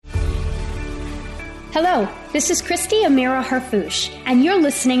Hello, this is Christy Amira Harfouche, and you're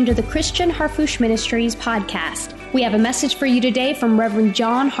listening to the Christian Harfouche Ministries podcast. We have a message for you today from Reverend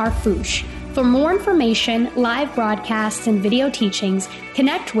John Harfouche. For more information, live broadcasts, and video teachings,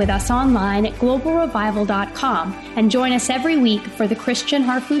 connect with us online at globalrevival.com and join us every week for the Christian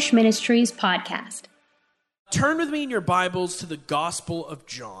Harfouche Ministries podcast. Turn with me in your Bibles to the Gospel of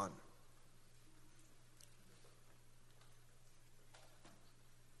John.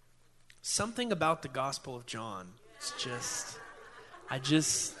 Something about the Gospel of John. It's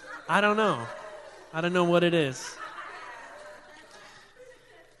just, I don't know. I don't know what it is.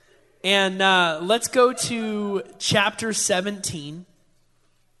 And let's go to chapter 17.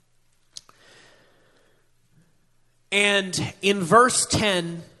 And in verse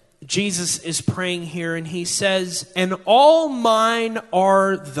 10, Jesus is praying here, and he says, "And all mine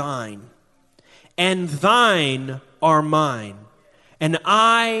are thine, and thine are mine, and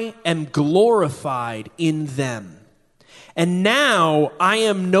I am glorified in them. And now I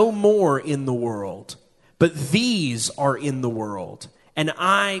am no more in the world, but these are in the world, and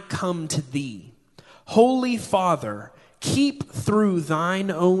I come to thee. Holy Father, keep through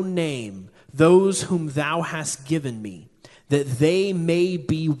thine own name those whom thou hast given me, that they may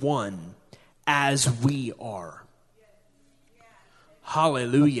be one as we are."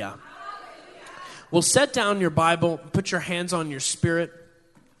 Hallelujah. Well, set down your Bible, put your hands on your spirit,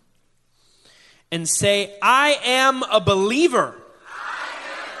 and say, "I am a believer.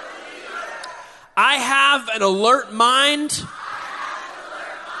 I have an alert mind.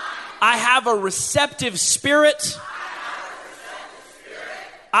 I have a receptive spirit.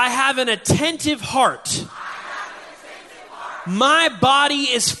 I have an attentive heart. My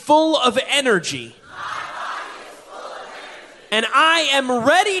body is full of energy. And I am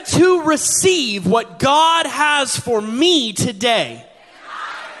ready to receive what God has for me today.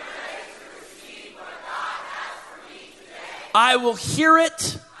 I will hear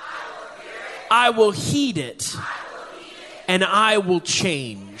it. I will heed it. And I will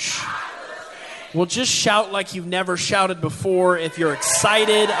change." Well, just shout like you've never shouted before if you're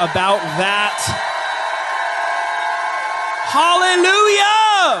excited about that.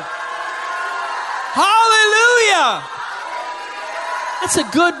 Hallelujah! Hallelujah! That's a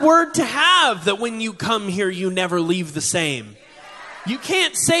good word to have, that when you come here, you never leave the same. You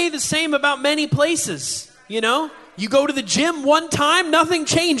can't say the same about many places, you know? You go to the gym one time, nothing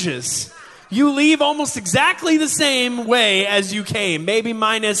changes. You leave almost exactly the same way as you came, maybe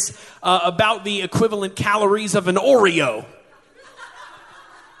minus about the equivalent calories of an Oreo.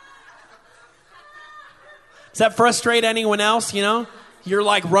 Does that frustrate anyone else, you know? You're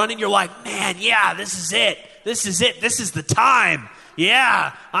like running, you're like, "Man, yeah, this is it. This is it. This is the time.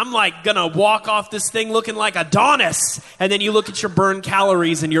 Yeah, I'm like gonna walk off this thing looking like Adonis." And then you look at your burned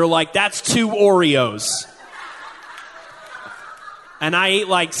calories and you're like, "That's 2 Oreos. And I ate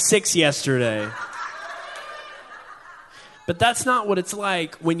like 6 yesterday." But that's not what it's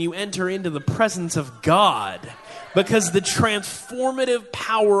like when you enter into the presence of God. Because the transformative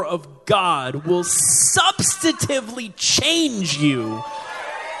power of God will substantively change you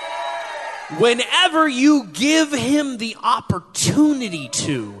whenever you give him the opportunity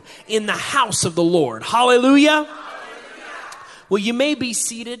to in the house of the Lord. Hallelujah. Well, you may be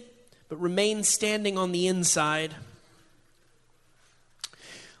seated, but remain standing on the inside.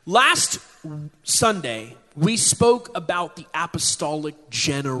 Last Sunday, we spoke about the apostolic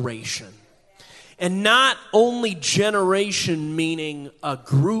generation. And not only generation meaning a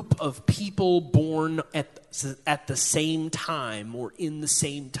group of people born at the same time or in the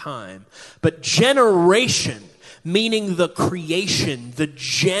same time, but generation meaning the creation, the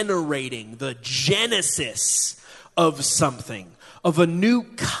generating, the genesis of something, of a new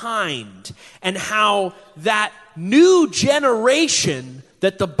kind, and how that new generation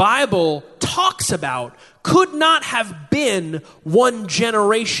that the Bible talks about could not have been one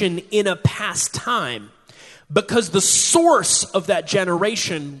generation in a past time, because the source of that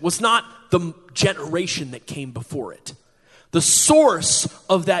generation was not the generation that came before it. The source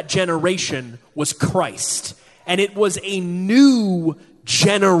of that generation was Christ, and it was a new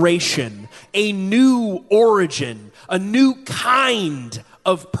generation, a new origin, a new kind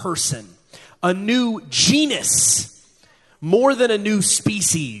of person, a new genus, more than a new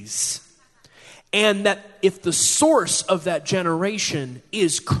species. And that if the source of that generation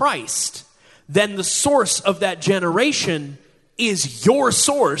is Christ, then the source of that generation is your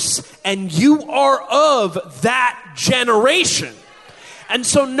source, and you are of that generation. And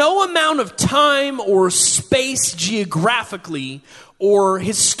so no amount of time or space geographically or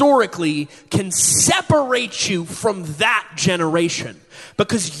historically can separate you from that generation,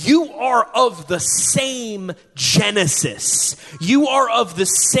 because you are of the same Genesis. You are of the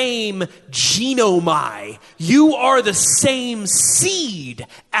same genome. You are the same seed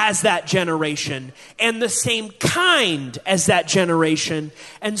as that generation and the same kind as that generation.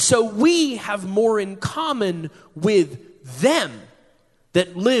 And so we have more in common with them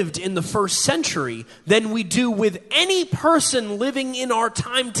that lived in the first century than we do with any person living in our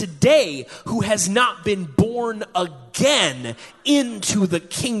time today who has not been born again into the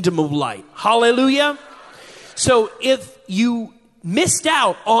kingdom of light. Hallelujah. So if you missed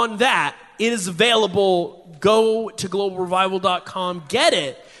out on that, it is available. Go to globalrevival.com, get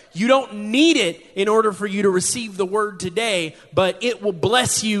it. You don't need it in order for you to receive the word today, but it will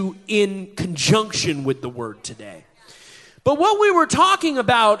bless you in conjunction with the word today. But what we were talking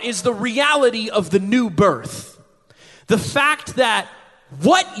about is the reality of the new birth. The fact that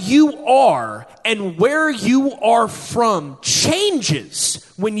what you are and where you are from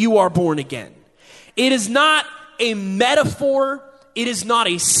changes when you are born again. It is not a metaphor. It is not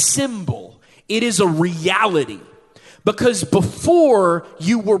a symbol. It is a reality. Because before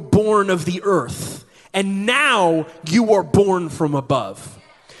you were born of the earth, and now you are born from above.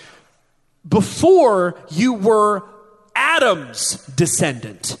 Before you were Adam's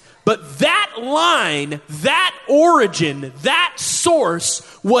descendant. But that line, that origin, that source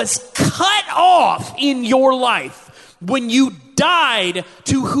was cut off in your life when you died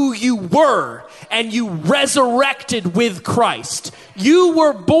to who you were and you resurrected with Christ. You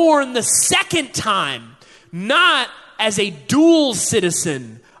were born the second time, not as a dual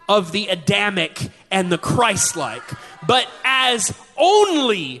citizen of the Adamic and the Christ-like, but as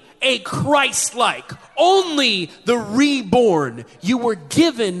only a Christ-like, only the reborn. You were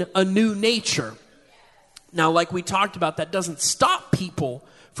given a new nature. Now, like we talked about, that doesn't stop people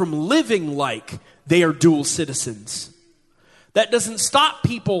from living like they are dual citizens. That doesn't stop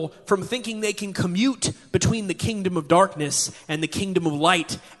people from thinking they can commute between the kingdom of darkness and the kingdom of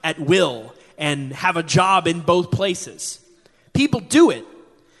light at will and have a job in both places. People do it,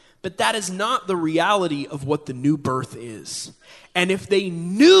 but that is not the reality of what the new birth is. And if they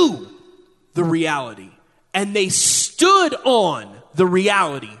knew the reality and they stood on the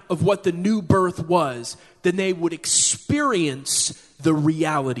reality of what the new birth was, then they would experience the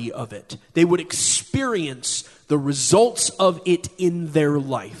reality of it. They would experience the results of it in their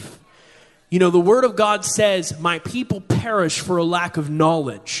life. You know, the Word of God says, my people perish for a lack of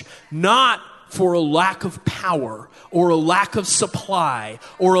knowledge, not for a lack of power or a lack of supply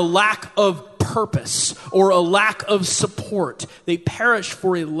or a lack of purpose or a lack of support. They perish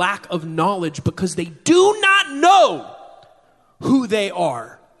for a lack of knowledge because they do not know who they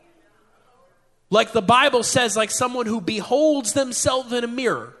are. Like the Bible says, like someone who beholds themselves in a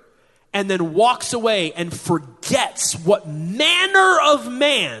mirror and then walks away and forgets what manner of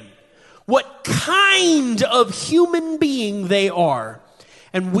man, what kind of human being they are.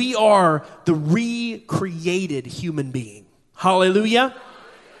 And we are the recreated human being. Hallelujah.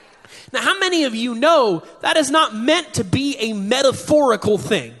 Now, how many of you know that is not meant to be a metaphorical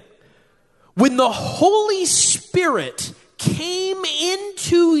thing? When the Holy Spirit came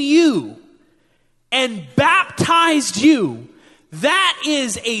into you and baptized you, that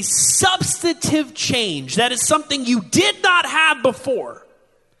is a substantive change. That is something you did not have before.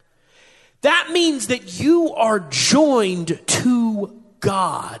 That means that you are joined to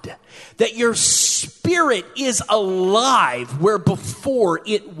God, that your spirit is alive where before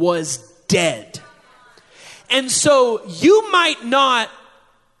it was dead. And so you might not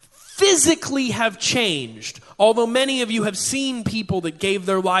physically have changed, although many of you have seen people that gave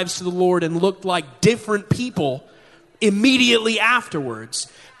their lives to the Lord and looked like different people immediately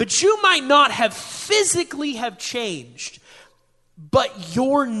afterwards. But you might not have physically have changed, but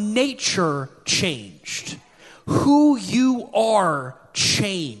your nature changed. Who you are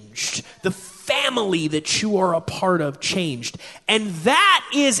changed. The family that you are a part of changed. And that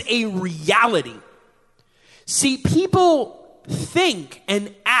is a reality. See, people think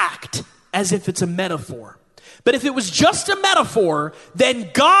and act as if it's a metaphor. But if it was just a metaphor, then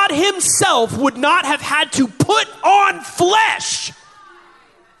God himself would not have had to put on flesh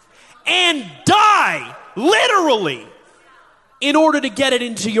and die, literally, in order to get it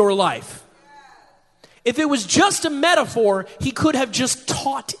into your life. If it was just a metaphor, he could have just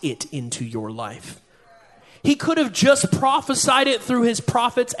taught it into your life. He could have just prophesied it through his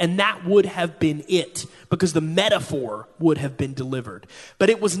prophets, and that would have been it, because the metaphor would have been delivered. But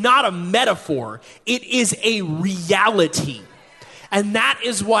it was not a metaphor. It is a reality. And that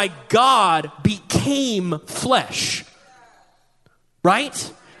is why God became flesh.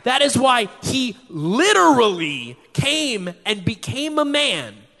 right? That is why he literally came and became a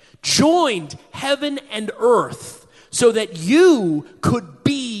man, joined heaven and earth, so that you could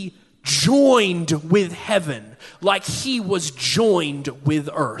be joined with heaven like he was joined with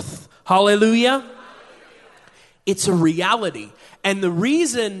earth. Hallelujah. It's a reality. And the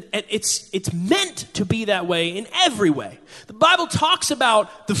reason, and it's meant to be that way in every way. The Bible talks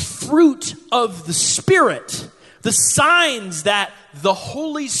about the fruit of the Spirit, the signs that the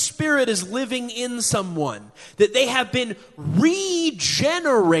Holy Spirit is living in someone, that they have been regenerated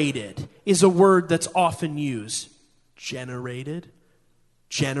is a word that's often used. Generated,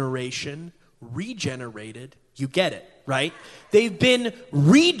 generation, regenerated. You get it, right? They've been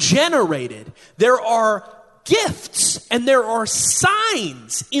regenerated. There are gifts and there are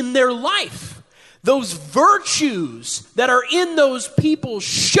signs in their life. Those virtues that are in those people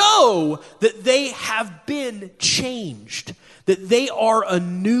show that they have been changed, that they are a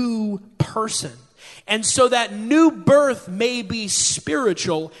new person. And so that new birth may be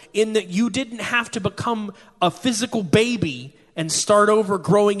spiritual in that you didn't have to become a physical baby and start over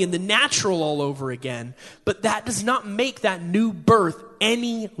growing in the natural all over again. But that does not make that new birth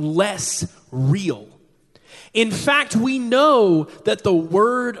any less real. In fact, we know that the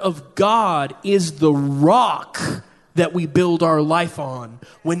Word of God is the rock that we build our life on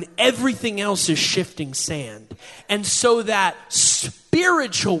when everything else is shifting sand. And so that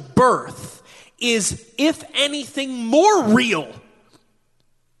spiritual birth is, if anything, more real.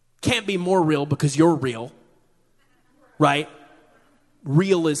 Can't be more real because you're real, right?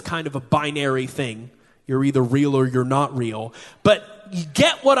 Real is kind of a binary thing. You're either real or you're not real. But you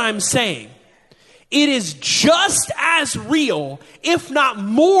get what I'm saying. It is just as real, if not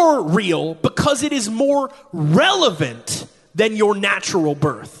more real, because it is more relevant than your natural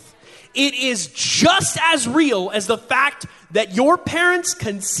birth. It is just as real as the fact that your parents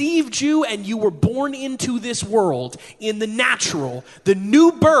conceived you and you were born into this world in the natural. The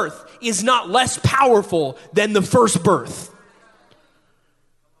new birth is not less powerful than the first birth.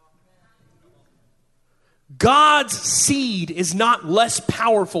 God's seed is not less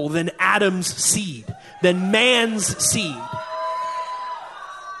powerful than Adam's seed, than man's seed.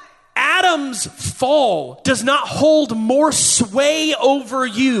 Adam's fall does not hold more sway over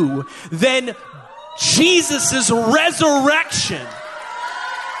you than Jesus' resurrection.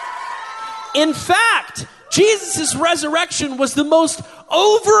 In fact, Jesus' resurrection was the most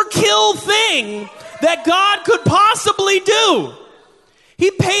overkill thing that God could possibly do. He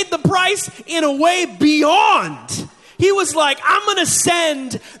paid the price in a way beyond. He was like, I'm going to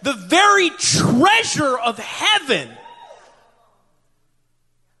send the very treasure of heaven.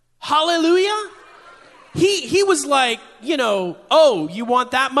 Hallelujah. He was like, oh, you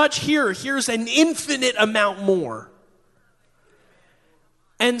want that much? Here's an infinite amount more.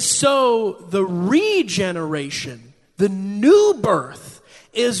 And so the regeneration, the new birth,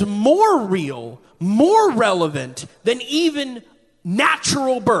 is more real, more relevant than even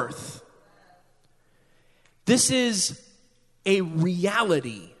natural birth. This is a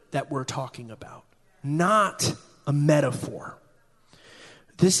reality that we're talking about, not a metaphor.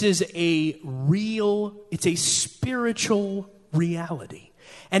 This is it's a spiritual reality.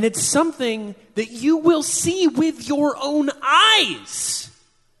 And it's something that you will see with your own eyes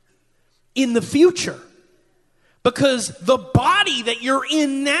in the future. Because the body that you're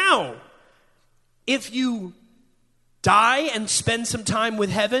in now, if you die and spend some time with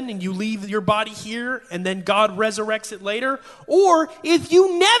heaven and you leave your body here and then God resurrects it later, or if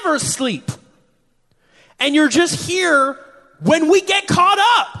you never sleep and you're just here when we get caught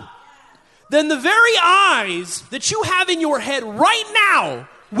up, then the very eyes that you have in your head right now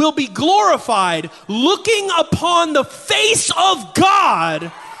will be glorified, looking upon the face of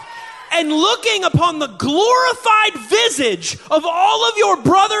God and looking upon the glorified visage of all of your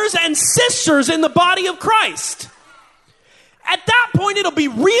brothers and sisters in the body of Christ. At that point, it'll be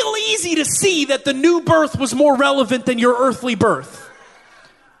real easy to see that the new birth was more relevant than your earthly birth.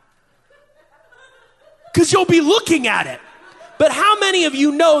 Because you'll be looking at it. But how many of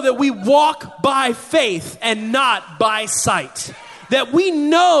you know that we walk by faith and not by sight? That we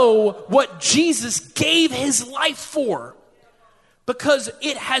know what Jesus gave his life for. Because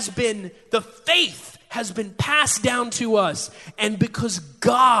the faith has been passed down to us, and because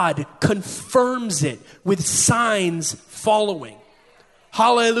God confirms it with signs following.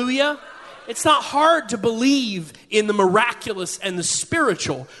 Hallelujah. It's not hard to believe in the miraculous and the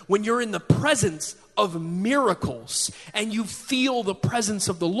spiritual when you're in the presence of miracles and you feel the presence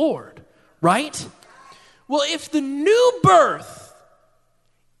of the Lord, right? Well, if the new birth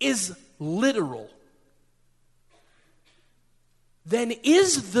is literal, then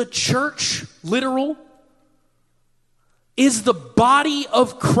is the church literal? Is the body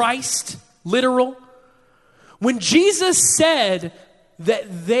of Christ literal? When Jesus said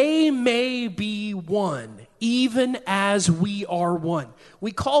that they may be one, even as we are one,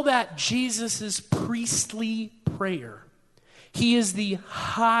 we call that Jesus' priestly prayer. He is the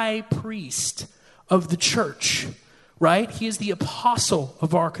high priest of the church, right? He is the apostle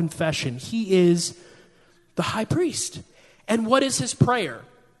of our confession. He is the high priest. And what is his prayer?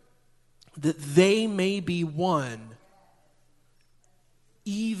 That they may be one,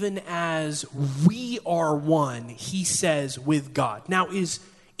 even as we are one, he says, with God. Now, is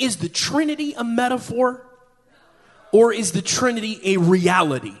the Trinity a metaphor? Or is the Trinity a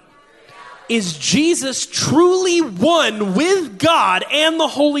reality? Is Jesus truly one with God and the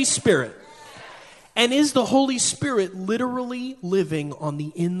Holy Spirit? And is the Holy Spirit literally living on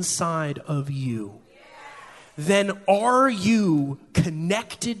the inside of you? Then are you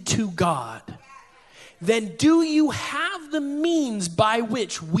connected to God? Then do you have the means by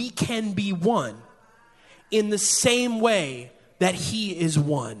which we can be one in the same way that he is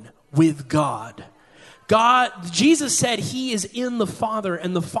one with God? Jesus said he is in the Father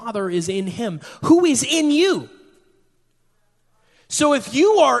and the Father is in him. Who is in you? So if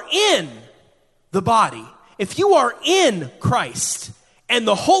you are in the body, if you are in Christ and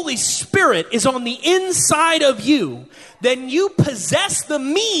the Holy Spirit is on the inside of you, then you possess the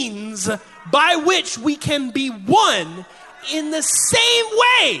means by which we can be one in the same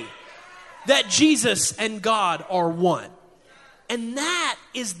way that Jesus and God are one. And that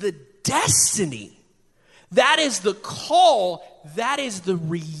is the destiny. That is the call. That is the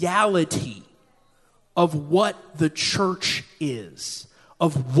reality of what the church is,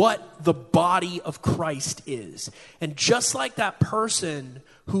 of what the body of Christ is. And just like that person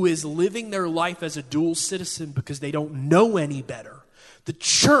who is living their life as a dual citizen because they don't know any better, the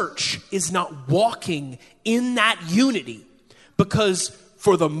church is not walking in that unity because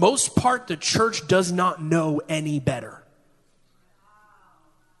for the most part, the church does not know any better.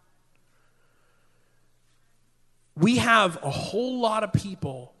 We have a whole lot of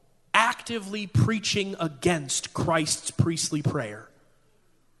people actively preaching against Christ's priestly prayer.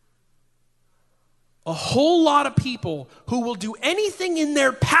 A whole lot of people who will do anything in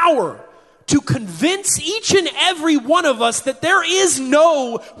their power to convince each and every one of us that there is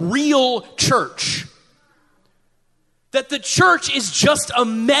no real church. That the church is just a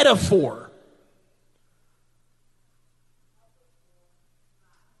metaphor.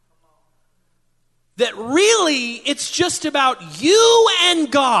 That really it's just about you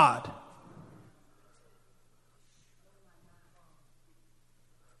and God.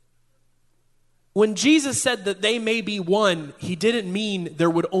 When Jesus said that they may be one, he didn't mean there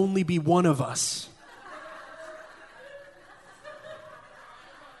would only be one of us.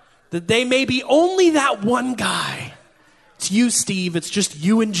 That they may be only that one guy. It's you, Steve. It's just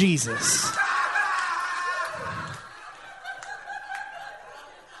you and Jesus.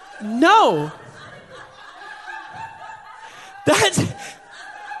 No.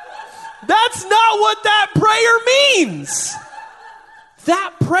 That's not what that prayer means.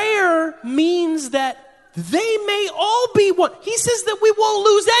 That prayer means that they may all be one. He says that we won't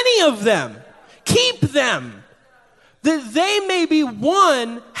lose any of them. Keep them. That they may be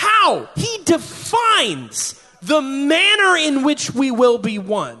one. How? He defines the manner in which we will be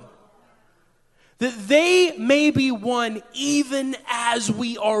one. That they may be one even as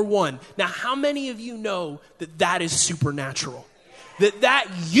we are one. Now, how many of you know that that is supernatural? That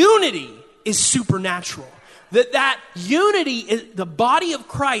unity is supernatural. That unity is the body of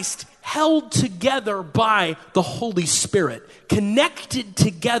Christ held together by the Holy Spirit, connected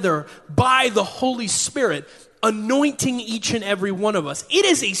together by the Holy Spirit, anointing each and every one of us. It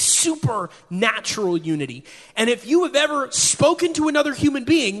is a supernatural unity. And if you have ever spoken to another human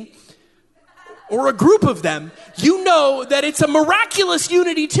being or a group of them, you know that it's a miraculous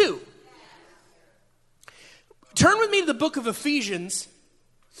unity too. Turn with me to the book of Ephesians,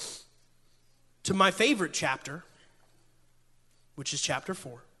 to my favorite chapter, which is chapter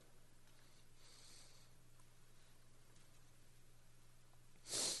 4.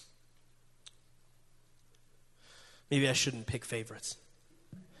 Maybe I shouldn't pick favorites.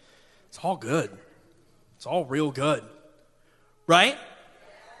 It's all good. It's all real good. Right?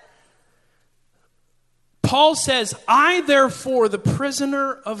 Paul says, I therefore, the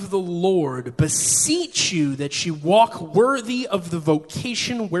prisoner of the Lord, beseech you that ye walk worthy of the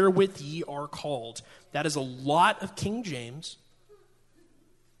vocation wherewith ye are called. That is a lot of King James.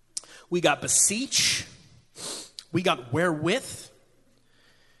 We got beseech. We got wherewith.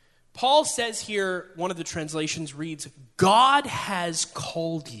 Paul says here, one of the translations reads, God has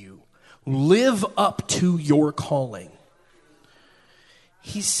called you. Live up to your calling.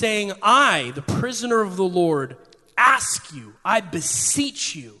 He's saying, I, the prisoner of the Lord, ask you, I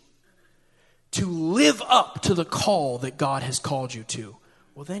beseech you to live up to the call that God has called you to.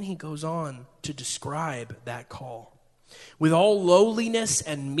 Well, then he goes on to describe that call. With all lowliness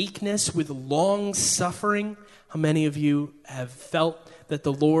and meekness, with long suffering. How many of you have felt that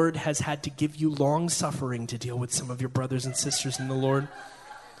the Lord has had to give you long suffering to deal with some of your brothers and sisters in the Lord?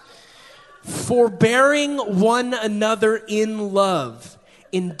 Forbearing one another in love,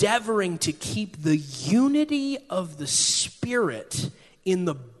 endeavoring to keep the unity of the Spirit in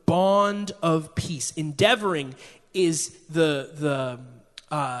the bond of peace. Endeavoring is the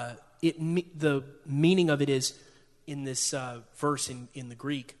meaning of it is, in this verse in the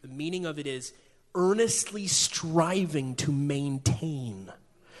Greek, the meaning of it is earnestly striving to maintain.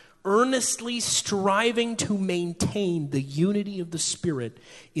 Earnestly striving to maintain the unity of the Spirit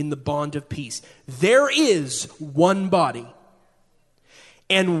in the bond of peace. There is one body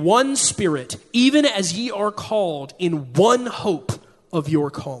and one Spirit, even as ye are called in one hope of your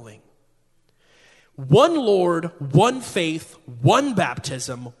calling. One Lord, one faith, one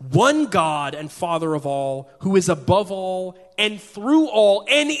baptism, one God and Father of all, who is above all and through all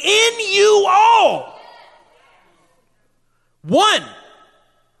and in you all. One.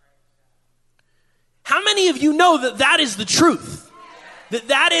 How many of you know that that is the truth?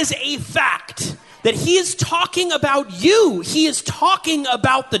 That is a fact. That he is talking about you. He is talking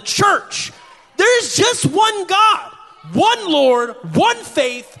about the church. There's just one God, one Lord, one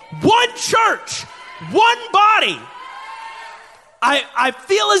faith, one church, one body. I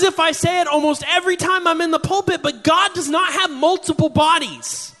feel as if I say it almost every time I'm in the pulpit, but God does not have multiple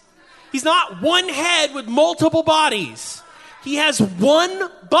bodies. He's not one head with multiple bodies. He has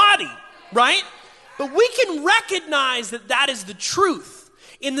one body, right? But we can recognize that that is the truth.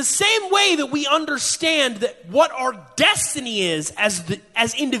 In the same way that we understand that what our destiny is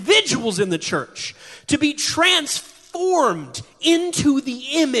as individuals in the church, to be transformed into the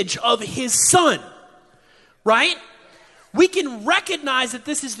image of his Son, right? We can recognize that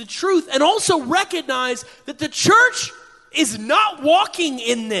this is the truth and also recognize that the church is not walking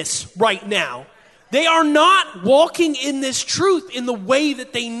in this right now. They are not walking in this truth in the way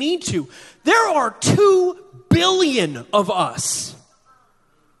that they need to. There are 2 billion of us.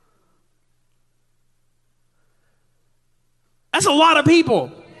 That's a lot of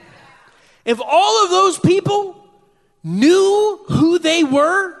people. If all of those people knew who they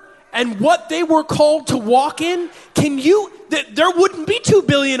were and what they were called to walk in, there wouldn't be 2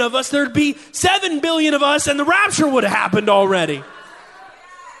 billion of us, there'd be 7 billion of us, and the rapture would have happened already.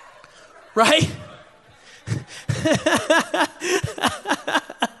 Right?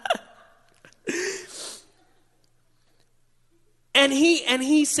 And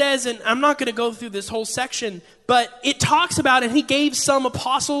he says, and I'm not going to go through this whole section, but it talks about, and he gave some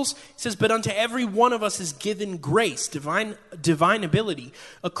apostles, he says, but unto every one of us is given grace, divine ability,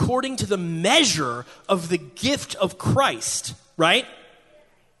 according to the measure of the gift of Christ, right?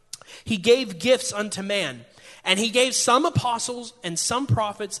 He gave gifts unto man. And he gave some apostles and some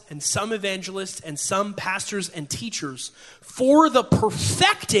prophets and some evangelists and some pastors and teachers for the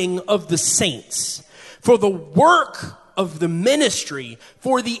perfecting of the saints, for the work of the ministry,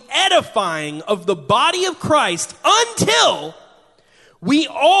 for the edifying of the body of Christ, until we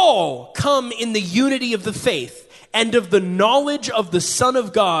all come in the unity of the faith and of the knowledge of the Son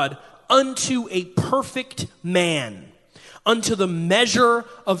of God unto a perfect man, unto the measure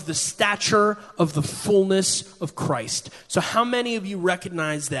of the stature of the fullness of Christ. So how many of you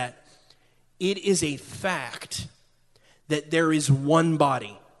recognize that it is a fact that there is one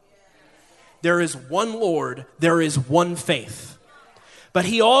body? There is one Lord, there is one faith. But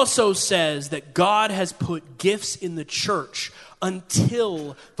he also says that God has put gifts in the church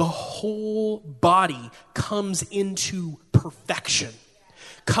until the whole body comes into perfection,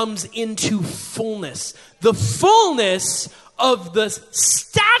 comes into fullness. The fullness of the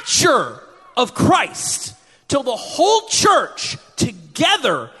stature of Christ, till the whole church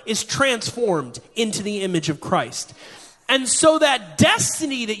together is transformed into the image of Christ. And so that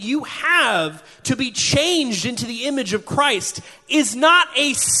destiny that you have to be changed into the image of Christ is not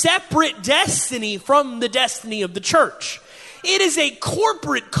a separate destiny from the destiny of the church. It is a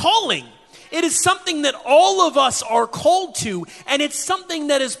corporate calling. It is something that all of us are called to, and it's something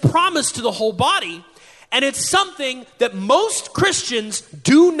that is promised to the whole body, and it's something that most Christians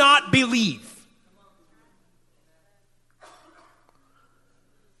do not believe.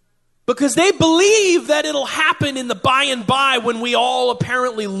 Because they believe that it'll happen in the by and by when we all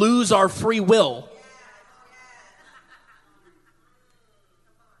apparently lose our free will.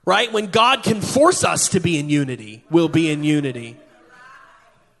 Right? When God can force us to be in unity, we'll be in unity.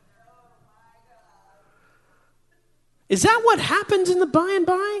 Is that what happens in the by and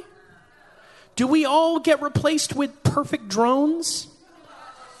by? Do we all get replaced with perfect drones?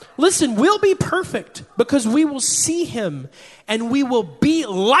 Listen, we'll be perfect because we will see him and we will be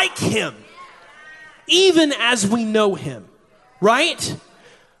like him, even as we know him, right?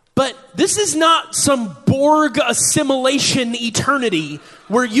 But this is not some Borg assimilation eternity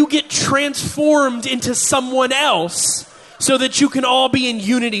where you get transformed into someone else so that you can all be in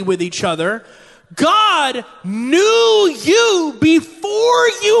unity with each other. God knew you before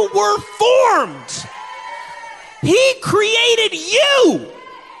you were formed. He created you.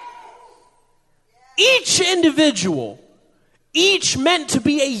 Each individual, each meant to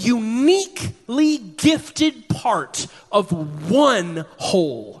be a uniquely gifted part of one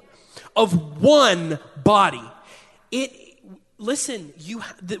whole, of one body. Listen,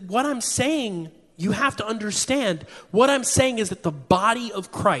 what I'm saying, you have to understand, what I'm saying is that the body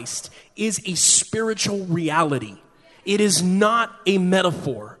of Christ is a spiritual reality. It is not a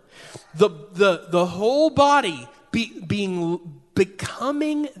metaphor. The whole body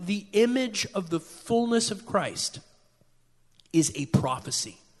becoming the image of the fullness of Christ is a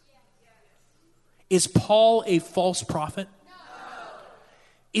prophecy. Is Paul a false prophet? No.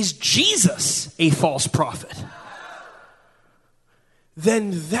 Is Jesus a false prophet? No.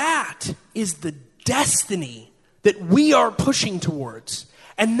 Then that is the destiny that we are pushing towards.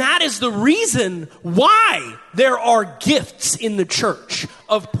 And that is the reason why there are gifts in the church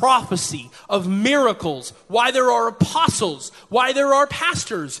of prophecy, of miracles, why there are apostles, why there are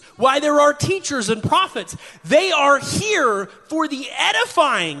pastors, why there are teachers and prophets. They are here for the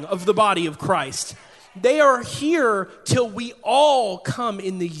edifying of the body of Christ. They are here till we all come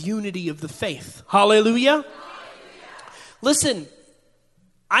in the unity of the faith. Hallelujah. Listen,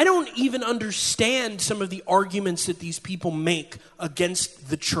 I don't even understand some of the arguments that these people make against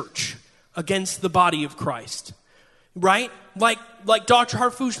the church, against the body of Christ, right? Like Dr.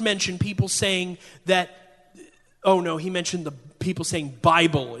 Harfouche mentioned people saying that, he mentioned the people saying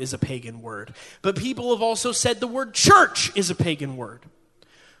Bible is a pagan word. But people have also said the word church is a pagan word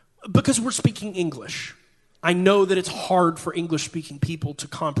because we're speaking English. I know that it's hard for English-speaking people to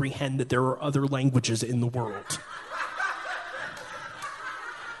comprehend that there are other languages in the world.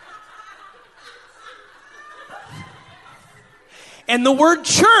 And the word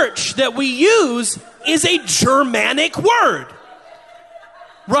church that we use is a Germanic word,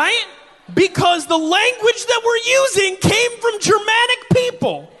 right? Because the language that we're using came from Germanic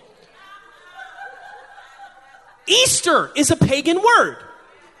people. Easter is a pagan word,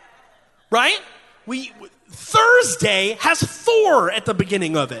 right? Thursday has 4 at the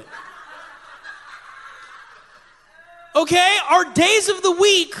beginning of it. Okay, our days of the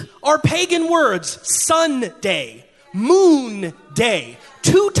week are pagan words. Sunday, Moon Day,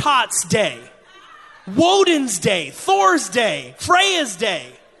 Teutots Day, Woden's Day, Thor's Day, Freya's Day,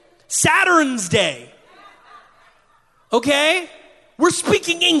 Saturn's Day. Okay? We're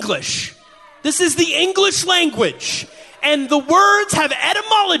speaking English. This is the English language. And the words have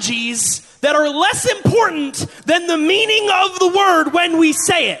etymologies that are less important than the meaning of the word when we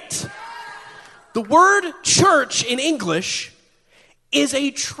say it. The word church in English is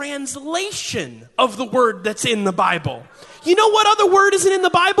a translation of the word that's in the Bible. You know what other word isn't in the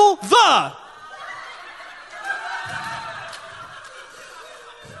Bible?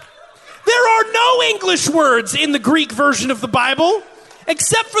 There are no English words in the Greek version of the Bible,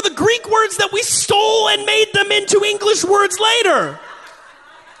 except for the Greek words that we stole and made them into English words later.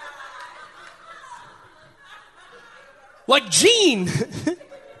 Like Gene.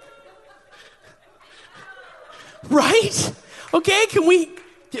 Right? Okay, can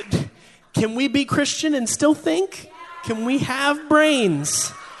we be Christian and still think? Can we have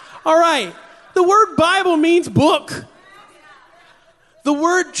brains? All right. The word Bible means book. The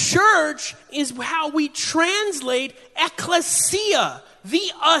word church is how we translate ecclesia,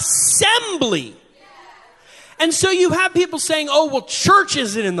 the assembly. And so you have people saying, church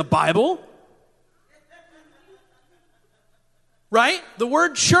isn't in the Bible. Right? The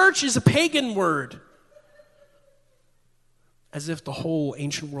word church is a pagan word. As if the whole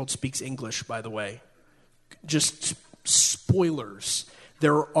ancient world speaks English, by the way. Just spoilers.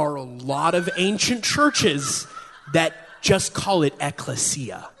 There are a lot of ancient churches that just call it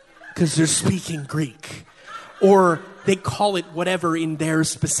ecclesia because they're speaking Greek. Or they call it whatever in their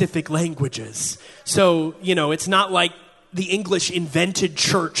specific languages. So, it's not like the English invented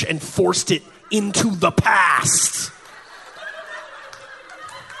church and forced it into the past.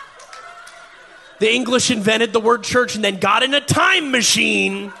 The English invented the word church and then got in a time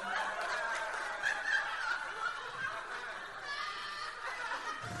machine.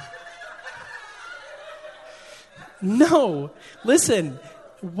 No, listen,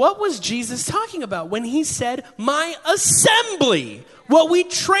 what was Jesus talking about when he said, my assembly? What we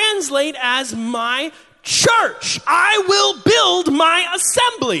translate as my church. I will build my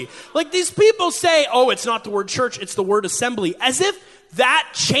assembly. Like these people say, oh, it's not the word church, it's the word assembly. As if that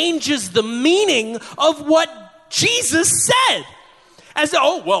changes the meaning of what Jesus said. As,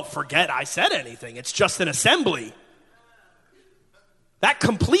 oh, well, forget I said anything. It's just an assembly. That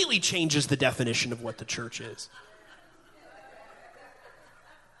completely changes the definition of what the church is.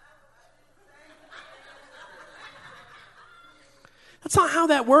 That's not how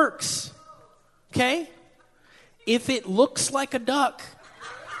that works, okay? If it looks like a duck,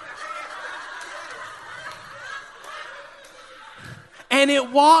 and it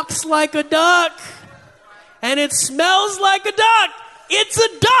walks like a duck, and it smells like a duck, it's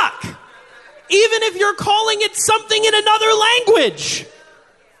a duck. Even if you're calling it something in another language.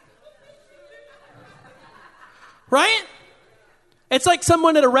 Right? It's like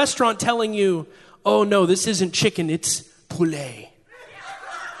someone at a restaurant telling you, oh no, this isn't chicken, it's poulet.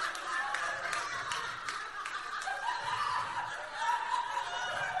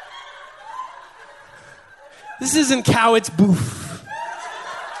 This isn't cow, it's boof.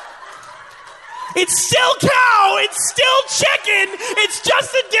 It's still cow, it's still chicken, it's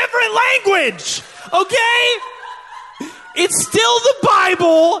just a different language, okay? It's still the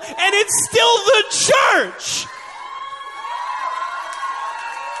Bible, and it's still the church.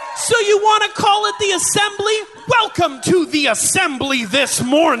 So you want to call it the assembly? Welcome to the assembly this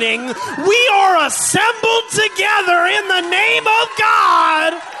morning. We are assembled together in the name of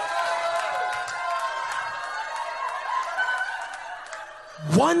God.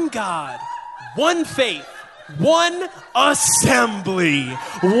 One God, one faith, one assembly,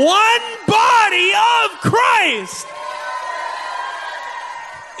 one body of Christ.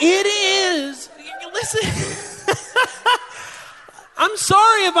 It is. Listen. I'm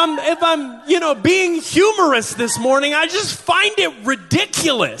sorry if I'm being humorous this morning. I just find it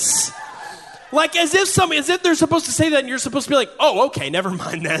ridiculous. Like as if they're supposed to say that and you're supposed to be like, oh, okay, never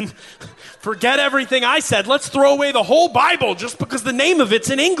mind then. Forget everything I said. Let's throw away the whole Bible just because the name of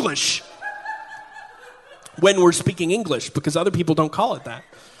it's in English. When we're speaking English, because other people don't call it that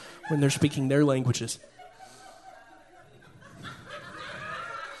when they're speaking their languages.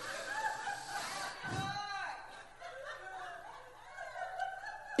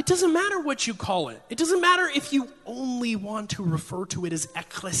 It doesn't matter what you call it. It doesn't matter if you only want to refer to it as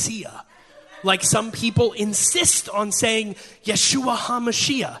ecclesia. Like some people insist on saying Yeshua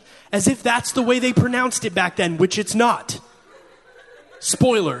HaMashiach, as if that's the way they pronounced it back then, which it's not.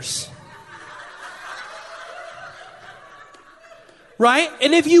 Spoilers. Right?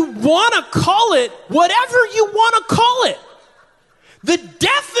 And if you want to call it whatever you want to call it, the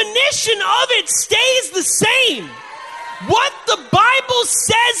definition of it stays the same. What the Bible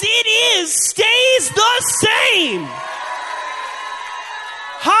says it is stays the same.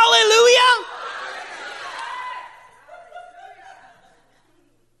 Hallelujah.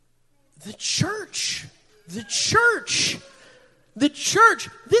 The church.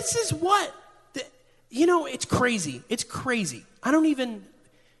 This is what, it's crazy. It's crazy. Let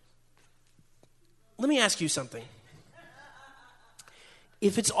me ask you something.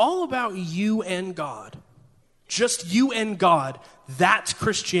 If it's all about you and God, just you and God, that's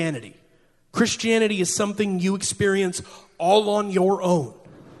Christianity. Christianity is something you experience all on your own,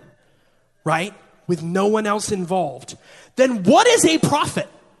 right? With no one else involved. Then what is a prophet?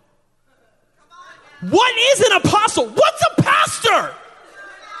 What is an apostle? What's a pastor?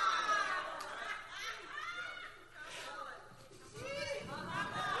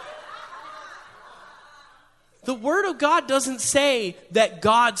 The Word of God doesn't say that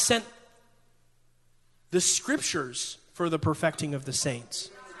God sent the Scriptures for the perfecting of the saints.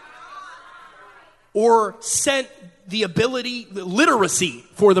 Or sent the literacy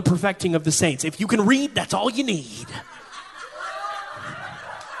for the perfecting of the saints. If you can read, that's all you need.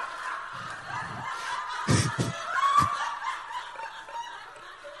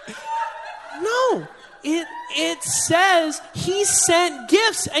 No, it says He sent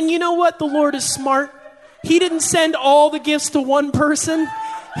gifts. And you know what? The Lord is smart. He didn't send all the gifts to one person.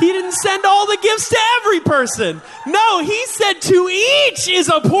 He didn't send all the gifts to every person. No, He said to each is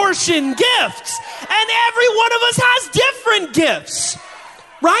a portion gifts. And every one of us has different gifts.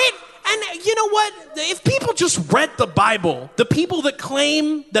 Right? And you know what? If people just read the Bible, the people that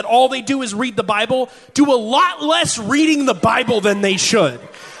claim that all they do is read the Bible do a lot less reading the Bible than they should.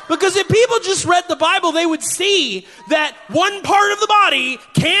 Because if people just read the Bible, they would see that one part of the body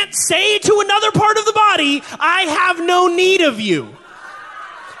can't say to another part of the body, I have no need of you.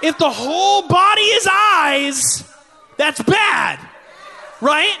 If the whole body is eyes, that's bad,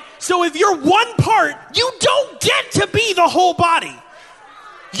 right? So if you're one part, you don't get to be the whole body.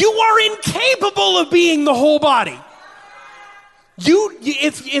 You are incapable of being the whole body.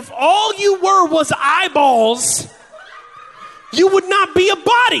 If all you were was eyeballs, you would not be a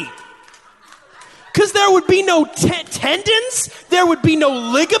body. Because there would be no tendons, there would be no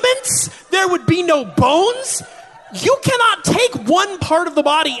ligaments, there would be no bones. You cannot take one part of the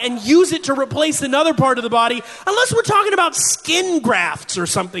body and use it to replace another part of the body unless we're talking about skin grafts or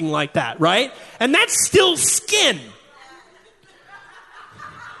something like that, right? And that's still skin.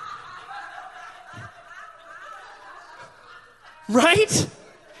 Right?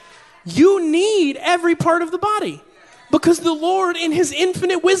 You need every part of the body because the Lord in his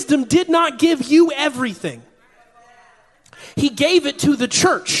infinite wisdom did not give you everything. He gave it to the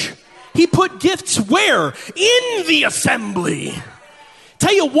church. He put gifts where? In the assembly.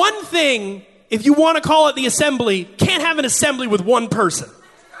 Tell you one thing, if you want to call it the assembly, can't have an assembly with one person.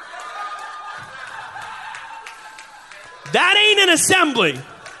 That ain't an assembly.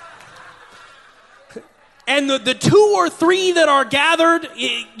 And the two or three that are gathered,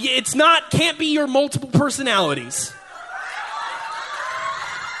 can't be your multiple personalities.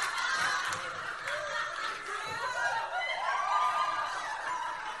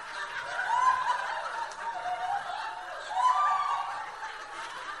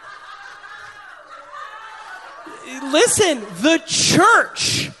 Listen, the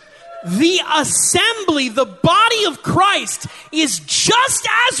church, the assembly, the body of Christ is just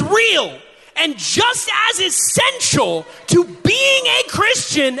as real and just as essential to being a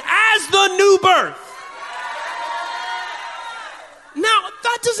Christian as the new birth. Now,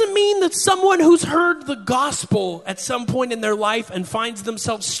 that doesn't mean that someone who's heard the gospel at some point in their life and finds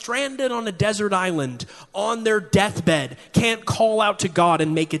themselves stranded on a desert island on their deathbed can't call out to God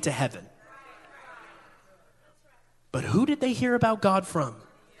and make it to heaven. But who did they hear about God from?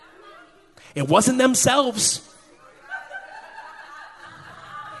 It wasn't themselves.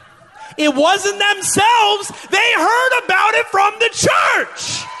 It wasn't themselves. They heard about it from the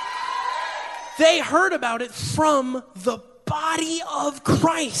church. They heard about it from the body of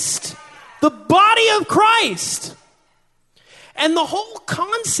Christ. The body of Christ. And the whole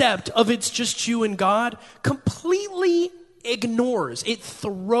concept of it's just you and God completely ignores, it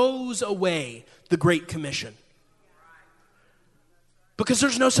throws away the Great Commission. Because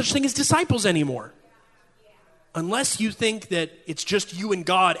there's no such thing as disciples anymore. Unless you think that it's just you and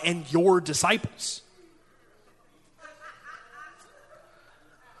God and your disciples.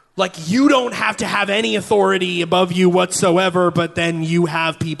 Like you don't have to have any authority above you whatsoever, but then you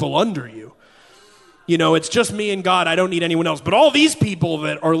have people under you. You know, it's just me and God. I don't need anyone else. But all these people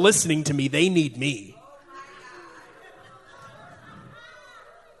that are listening to me, they need me.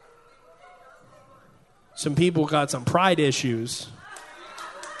 Some people got some pride issues.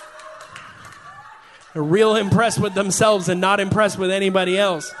 They're real impressed with themselves and not impressed with anybody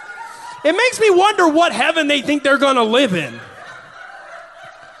else. It makes me wonder what heaven they think they're going to live in.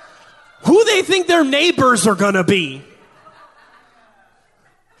 Who they think their neighbors are going to be.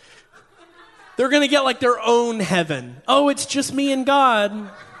 They're going to get like their own heaven. Oh, it's just me and God.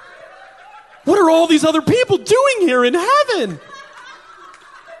 What are all these other people doing here in heaven?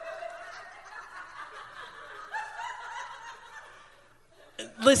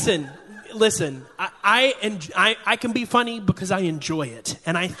 Listen, I can be funny because I enjoy it.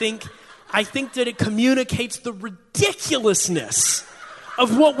 And I think that it communicates the ridiculousness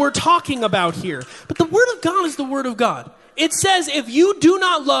of what we're talking about here. But the Word of God is the Word of God. It says if you do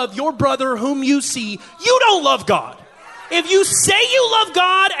not love your brother whom you see, you don't love God. If you say you love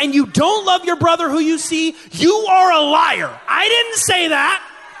God and you don't love your brother who you see, you are a liar. I didn't say that.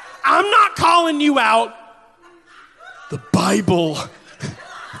 I'm not calling you out. The Bible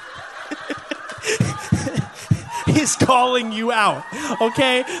is calling you out,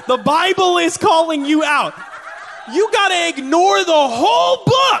 okay? The Bible is calling you out. You got to ignore the whole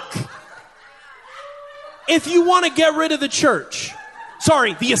book if you want to get rid of the church.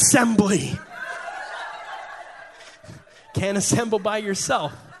 Sorry, the assembly. Can't assemble by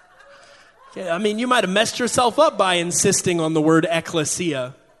yourself. I mean, you might have messed yourself up by insisting on the word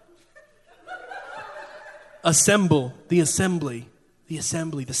ecclesia. Assemble, the assembly,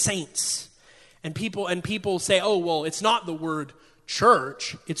 the saints. And people say, oh, well, it's not the word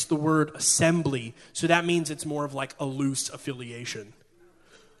church, it's the word assembly. So that means it's more of like a loose affiliation,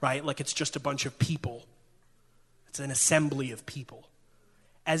 right? Like it's just a bunch of people. It's an assembly of people.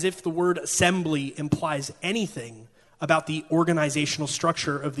 As if the word assembly implies anything about the organizational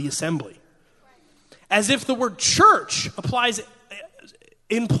structure of the assembly. As if the word church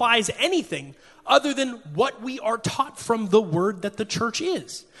implies anything other than what we are taught from the word that the church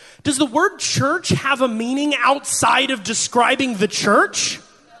is. Does the word church have a meaning outside of describing the church?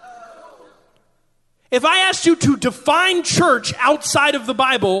 If I asked you to define church outside of the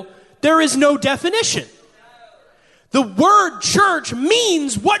Bible, there is no definition. The word church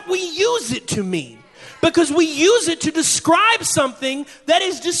means what we use it to mean, because we use it to describe something that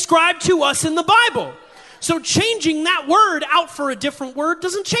is described to us in the Bible. So changing that word out for a different word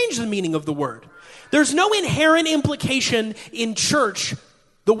doesn't change the meaning of the word. There's no inherent implication in church,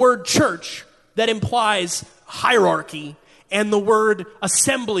 the word church, that implies hierarchy, and the word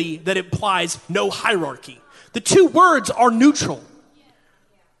assembly that implies no hierarchy. The two words are neutral,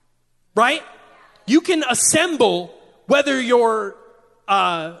 right? You can assemble whether you're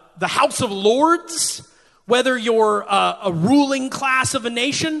the House of Lords, whether you're a ruling class of a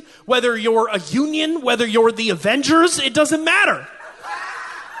nation, whether you're a union, whether you're the Avengers, it doesn't matter.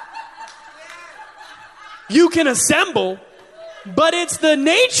 You can assemble, but it's the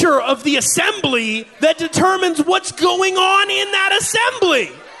nature of the assembly that determines what's going on in that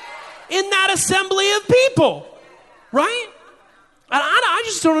assembly of people, right? I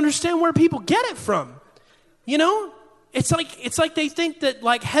just don't understand where people get it from, you know? It's like they think that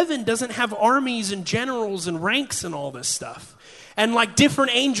like heaven doesn't have armies and generals and ranks and all this stuff. And like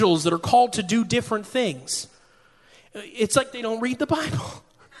different angels that are called to do different things. It's like they don't read the Bible.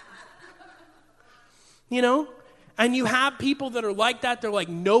 You know? And you have people that are like that. They're like,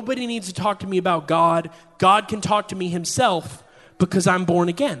 nobody needs to talk to me about God. God can talk to me himself because I'm born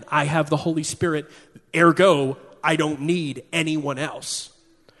again. I have the Holy Spirit. Ergo, I don't need anyone else.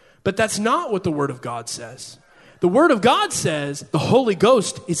 But that's not what the Word of God says. The Word of God says the Holy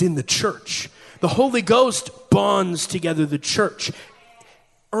Ghost is in the church. The Holy Ghost bonds together the church,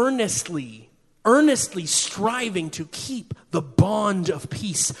 earnestly striving to keep the bond of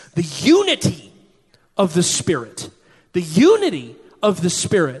peace, the unity of the Spirit. The unity of the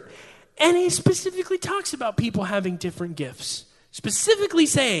Spirit. And he specifically talks about people having different gifts, specifically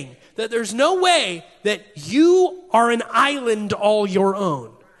saying that there's no way that you are an island all your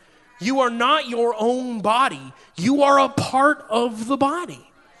own. You are not your own body. You are a part of the body.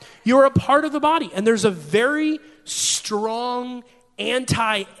 You're a part of the body. And there's a very strong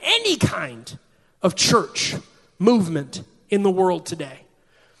anti any kind of church movement in the world today.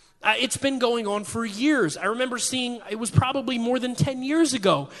 It's been going on for years. I remember seeing, it was probably more than 10 years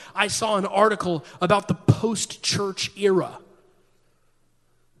ago, I saw an article about the post-church era.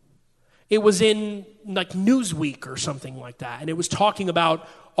 It was in like Newsweek or something like that. And it was talking about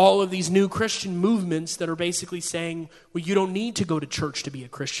all of these new Christian movements that are basically saying, well, you don't need to go to church to be a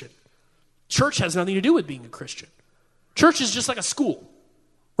Christian. Church has nothing to do with being a Christian. Church is just like a school,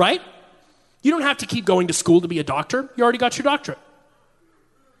 right? You don't have to keep going to school to be a doctor. You already got your doctorate.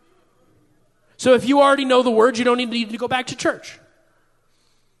 So if you already know the words, you don't need to go back to church.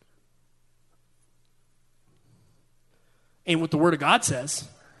 And what the Word of God says,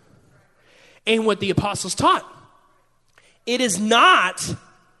 and what the apostles taught, it is not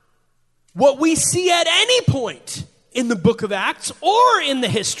what we see at any point in the book of Acts or in the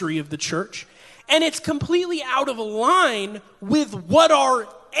history of the church. And it's completely out of line with what our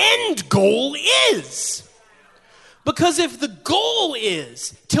end goal is. Because if the goal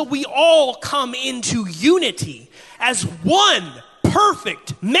is till we all come into unity as one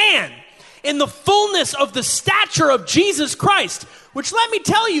perfect man in the fullness of the stature of Jesus Christ, which let me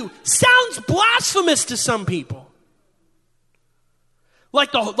tell you, sounds blasphemous to some people.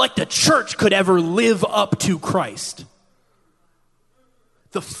 Like the church could ever live up to Christ.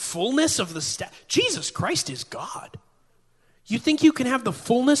 The fullness of the Jesus Christ is God. You think you can have the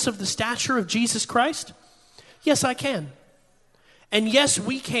fullness of the stature of Jesus Christ? Yes, I can. And yes,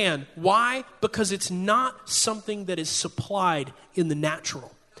 we can. Why? Because it's not something that is supplied in the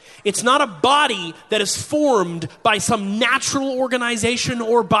natural. It's not a body that is formed by some natural organization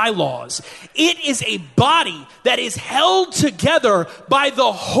or bylaws. It is a body that is held together by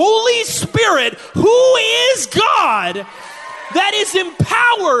the Holy Spirit, who is God, that is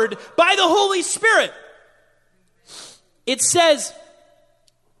empowered by the Holy Spirit. It says,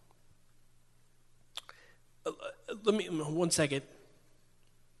 one second.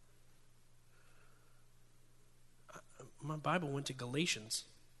 My Bible went to Galatians.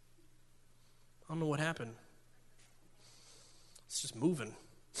 I don't know what happened. It's just moving.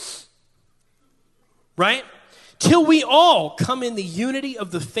 Right? Till we all come in the unity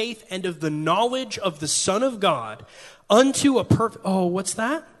of the faith and of the knowledge of the Son of God unto a perfect... Oh, what's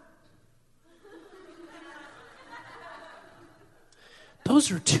that?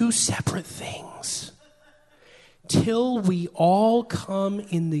 Those are two separate things. Till we all come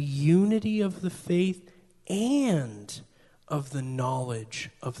in the unity of the faith and of the knowledge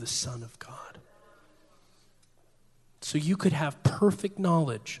of the Son of God. So you could have perfect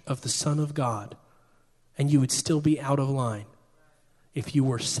knowledge of the Son of God, and you would still be out of line if you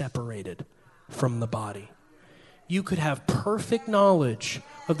were separated from the body. You could have perfect knowledge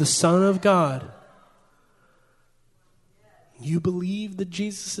of the Son of God. You believe that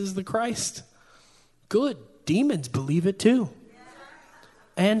Jesus is the Christ? Good. Demons believe it too.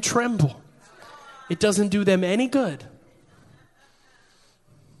 And tremble. It doesn't do them any good.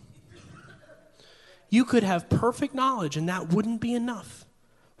 You could have perfect knowledge and that wouldn't be enough.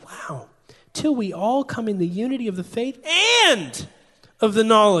 Wow. Till we all come in the unity of the faith and of the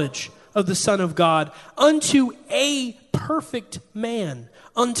knowledge of the Son of God unto a perfect man,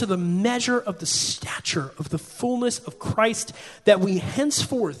 unto the measure of the stature of the fullness of Christ, that we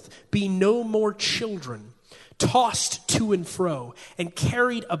henceforth be no more children, tossed to and fro, and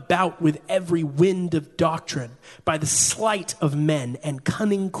carried about with every wind of doctrine, by the sleight of men and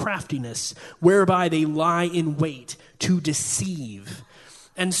cunning craftiness, whereby they lie in wait to deceive.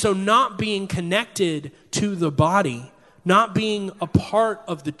 And so not being connected to the body, not being a part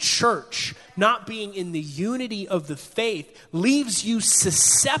of the church, not being in the unity of the faith, leaves you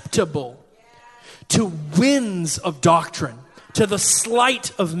susceptible to winds of doctrine, to the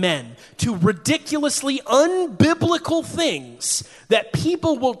sleight of men, to ridiculously unbiblical things that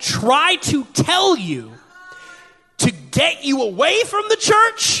people will try to tell you to get you away from the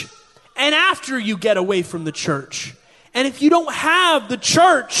church and after you get away from the church. And if you don't have the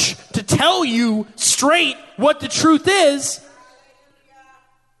church to tell you straight what the truth is,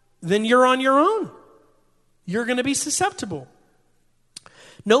 then you're on your own. You're going to be susceptible.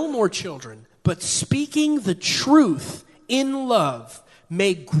 No more children, but speaking the truth in love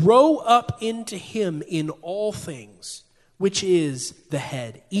may grow up into him in all things, which is the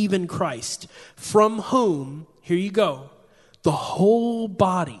head, even Christ, from whom, here you go, the whole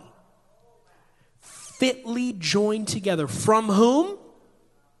body, fitly joined together. From whom?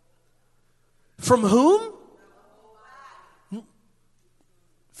 From whom?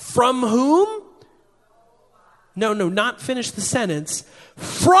 From whom? No, not finish the sentence.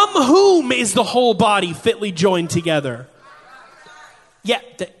 From whom is the whole body fitly joined together? Yeah,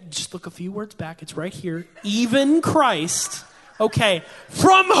 just look a few words back. It's right here. Even Christ. Okay.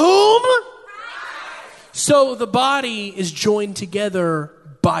 From whom? So the body is joined together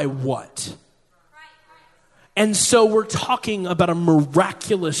by what? And so we're talking about a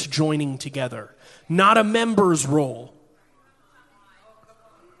miraculous joining together, not a member's role.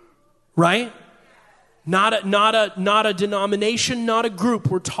 Right? Not a denomination, not a group.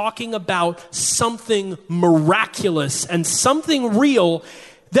 We're talking about something miraculous and something real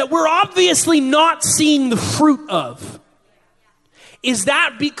that we're obviously not seeing the fruit of. Is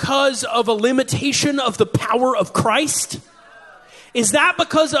that because of a limitation of the power of Christ? Is that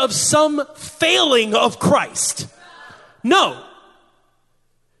because of some failing of Christ? No.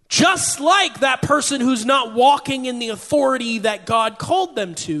 Just like that person who's not walking in the authority that God called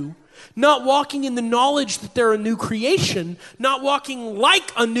them to, not walking in the knowledge that they're a new creation, not walking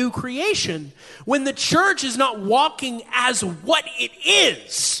like a new creation, when the church is not walking as what it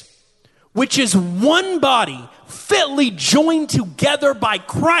is, which is one body fitly joined together by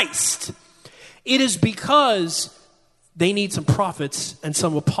Christ, it is because they need some prophets and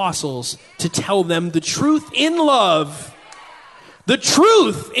some apostles to tell them the truth in love. The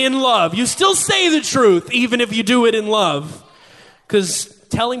truth in love. You still say the truth even if you do it in love. Because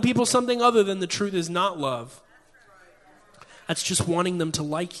telling people something other than the truth is not love. That's just wanting them to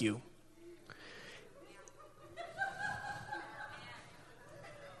like you.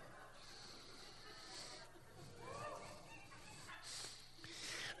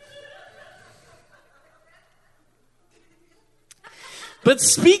 But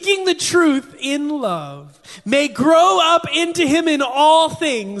speaking the truth in love may grow up into him in all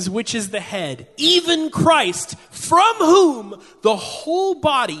things, which is the head, even Christ, from whom the whole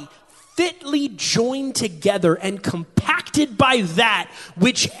body fitly joined together and compacted by that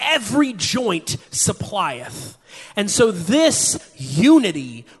which every joint supplieth. And so this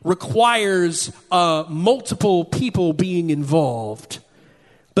unity requires multiple people being involved,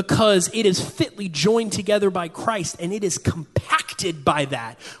 because it is fitly joined together by Christ, and it is compacted by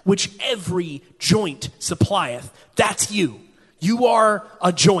that which every joint supplieth. That's you. You are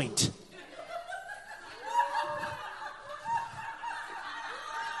a joint.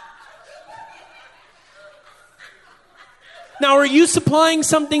 Now, are you supplying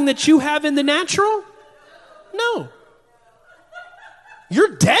something that you have in the natural? No.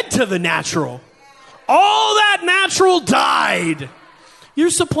 You're dead to the natural. All that natural died. You're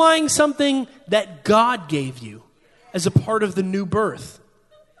supplying something that God gave you as a part of the new birth.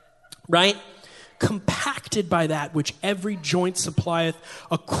 Right? Compacted by that which every joint supplieth,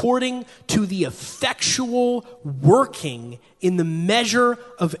 according to the effectual working in the measure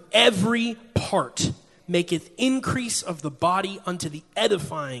of every part, maketh increase of the body unto the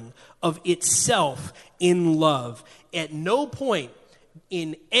edifying of itself in love. At no point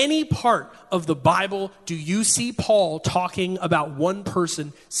in any part of the Bible do you see Paul talking about one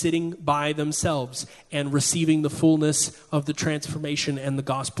person sitting by themselves and receiving the fullness of the transformation and the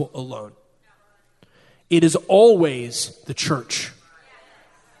gospel alone. It is always the church.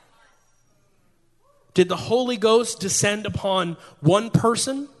 Did the Holy Ghost descend upon one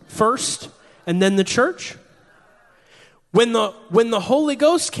person first and then the church? When the Holy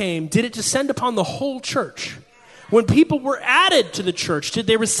Ghost came, did it descend upon the whole church? When people were added to the church, did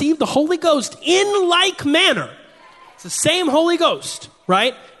they receive the Holy Ghost in like manner? It's the same Holy Ghost,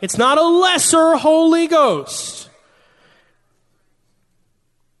 right? It's not a lesser Holy Ghost.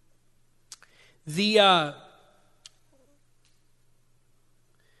 The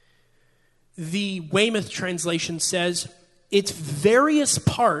Weymouth translation says, its various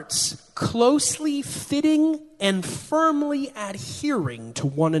parts closely fitting and firmly adhering to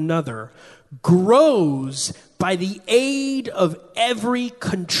one another grows by the aid of every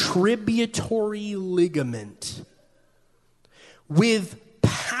contributory ligament with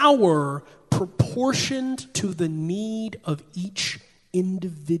power proportioned to the need of each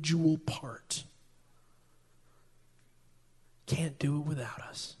individual part. Can't do it without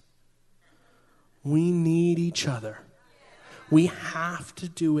us. We need each other. We have to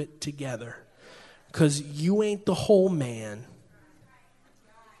do it together because you ain't the whole man,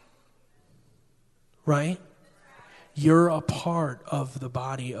 right? You're a part of the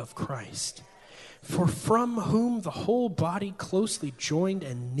body of Christ. For from whom the whole body closely joined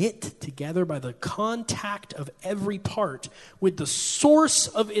and knit together by the contact of every part with the source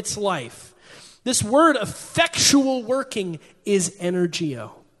of its life. This word effectual working is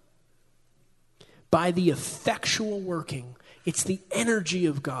energio. By the effectual working, it's the energy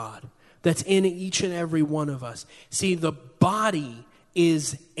of God that's in each and every one of us. See, the body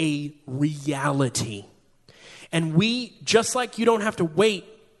is a reality. And we, just like you don't have to wait,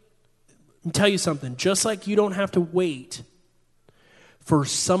 let me tell you something, just like you don't have to wait for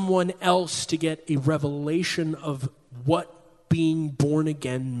someone else to get a revelation of what being born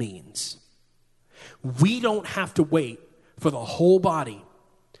again means. We don't have to wait for the whole body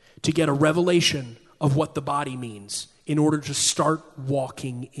to get a revelation of what the body means in order to start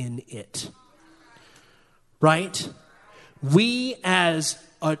walking in it. Right? We as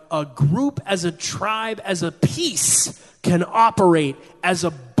a group, as a tribe, as a piece can operate as a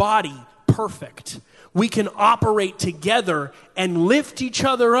body perfect. We can operate together and lift each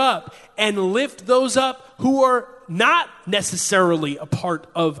other up and lift those up who are not necessarily a part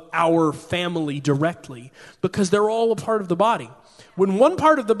of our family directly because they're all a part of the body. When one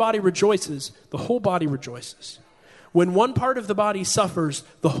part of the body rejoices, the whole body rejoices. When one part of the body suffers,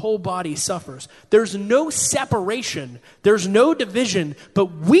 the whole body suffers. There's no separation. There's no division. But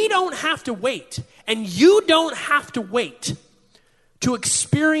we don't have to wait. And you don't have to wait to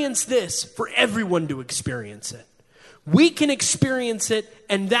experience this for everyone to experience it. We can experience it,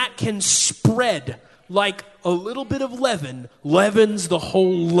 and that can spread like a little bit of leaven leavens the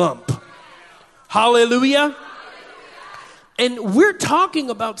whole lump. Hallelujah. And we're talking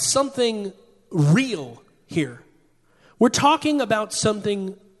about something real here. We're talking about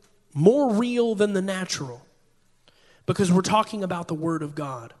something more real than the natural because we're talking about the Word of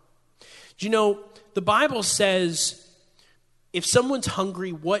God. Do you know, the Bible says if someone's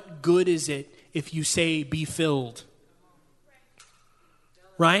hungry, what good is it if you say, be filled?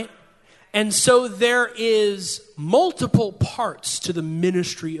 Right? And so there is multiple parts to the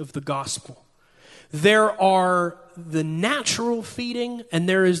ministry of the gospel. There are the natural feeding and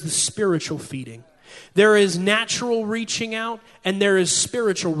there is the spiritual feeding. There is natural reaching out and there is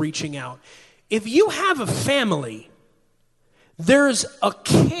spiritual reaching out. If you have a family, there's a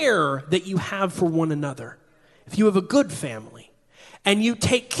care that you have for one another. If you have a good family and you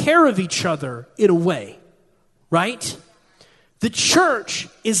take care of each other in a way, right? The church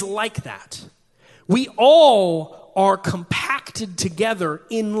is like that. We all are compacted together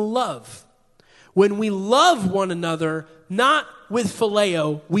in love. When we love one another, Not with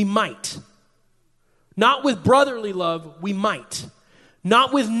phileo, we might. Not with brotherly love, we might.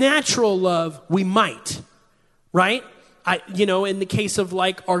 Not with natural love, we might. Right? In the case of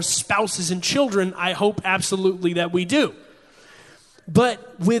like our spouses and children, I hope absolutely that we do.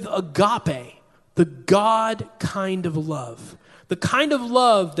 But with agape, the God kind of love, the kind of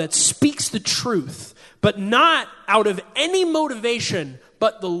love that speaks the truth, but not out of any motivation,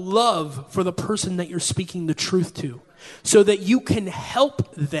 but the love for the person that you're speaking the truth to, so that you can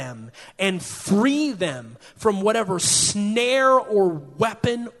help them and free them from whatever snare or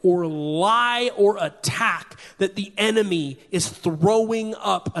weapon or lie or attack that the enemy is throwing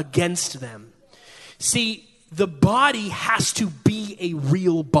up against them. See, the body has to be a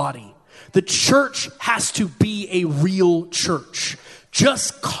real body. The church has to be a real church.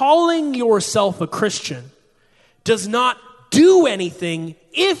 Just calling yourself a Christian does not do anything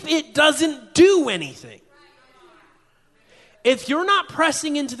if it doesn't do anything. If you're not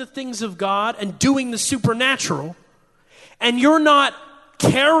pressing into the things of God and doing the supernatural, and you're not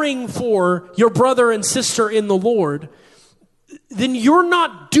caring for your brother and sister in the Lord, then you're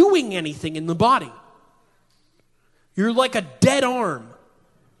not doing anything in the body. You're like a dead arm.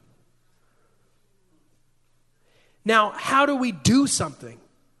 Now, how do we do something?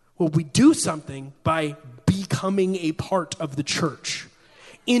 Well, we do something by becoming a part of the church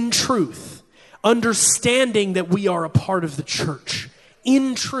in truth, understanding that we are a part of the church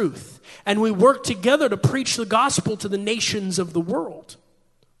in truth, and we work together to preach the gospel to the nations of the world,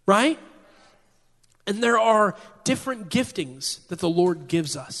 right? And there are different giftings that the Lord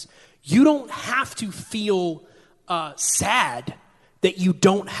gives us. You don't have to feel sad that you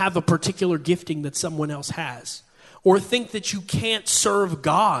don't have a particular gifting that someone else has, or think that you can't serve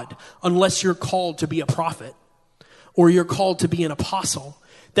God unless you're called to be a prophet or you're called to be an apostle.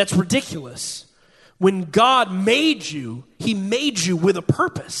 That's ridiculous. When God made you, he made you with a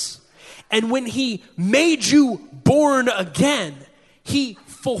purpose. And when he made you born again, he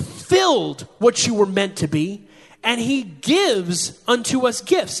fulfilled what you were meant to be, and he gives unto us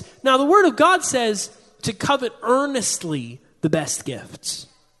gifts. Now, the word of God says to covet earnestly the best gifts.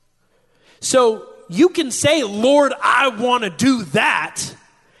 So you can say, Lord, I want to do that,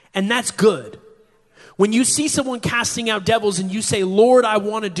 and that's good. When you see someone casting out devils and you say, Lord, I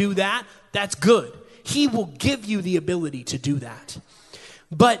want to do that, that's good. He will give you the ability to do that.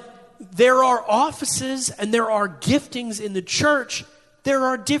 But there are offices and there are giftings in the church. There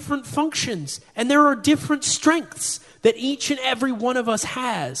are different functions and there are different strengths that each and every one of us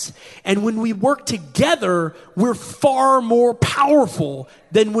has. And when we work together, we're far more powerful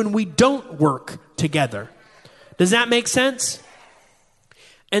than when we don't work together. Does that make sense?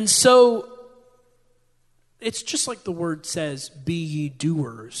 And so it's just like the word says, be ye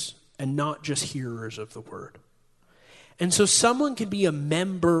doers and not just hearers of the word. And so someone can be a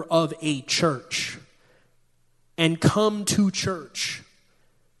member of a church and come to church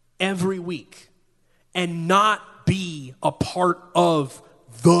every week and not be a part of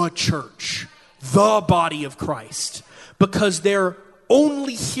the church, the body of Christ, because they're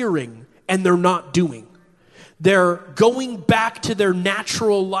only hearing and they're not doing. They're going back to their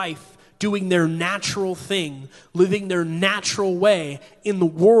natural life, doing their natural thing, living their natural way in the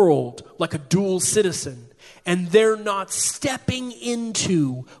world like a dual citizen. And they're not stepping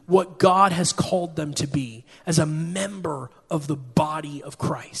into what God has called them to be as a member of the body of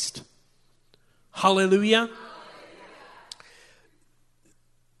Christ. Hallelujah.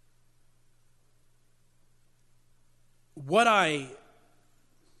 What I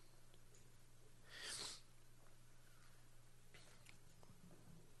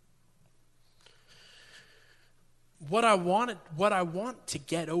want to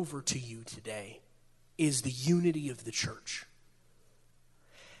get over to you today is the unity of the church.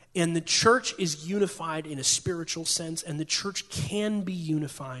 And the church is unified in a spiritual sense, and the church can be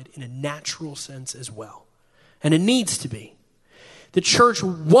unified in a natural sense as well. And it needs to be. The church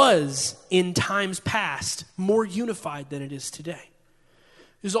was, in times past, more unified than it is today.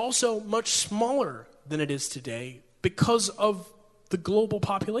 It is also much smaller than it is today because of the global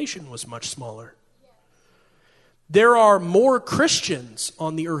population was much smaller. There are more Christians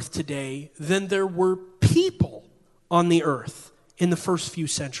on the earth today than there were people on the earth in the first few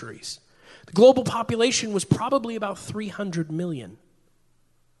centuries. The global population was probably about 300 million.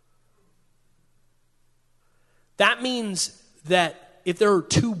 That means that if there are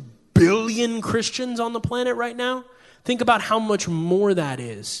 2 billion Christians on the planet right now, think about how much more that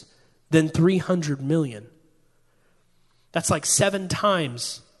is than 300 million. That's like 7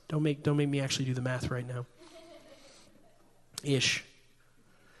 times. Don't make me actually do the math right now. Ish.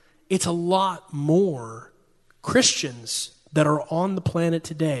 It's a lot more Christians that are on the planet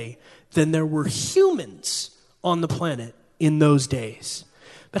today than there were humans on the planet in those days.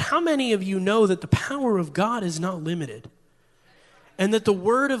 But how many of you know that the power of God is not limited? And that the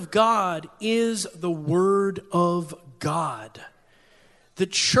Word of God is the Word of God. The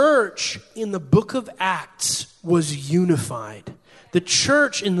church in the book of Acts was unified. The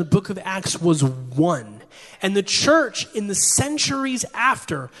church in the book of Acts was one. And the church in the centuries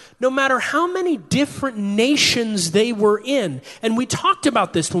after, no matter how many different nations they were in, and we talked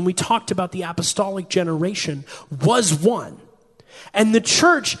about this when we talked about the apostolic generation, was one. And the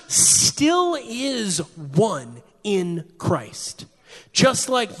church still is one in Christ. Just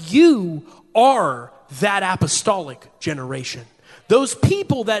like you are that apostolic generation. Those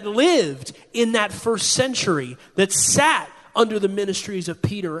people that lived in that first century, that sat under the ministries of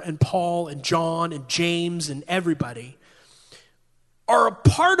Peter and Paul and John and James and everybody, are a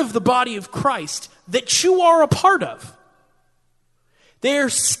part of the body of Christ that you are a part of. They are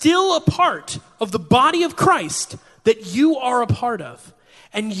still a part of the body of Christ that you are a part of.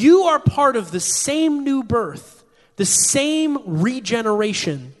 And you are part of the same new birth, the same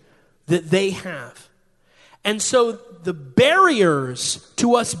regeneration that they have. And so the barriers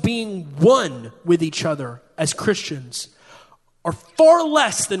to us being one with each other as Christians are far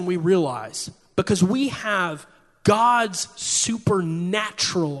less than we realize, because we have God's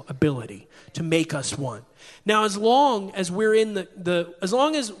supernatural ability to make us one. Now, as long as we're in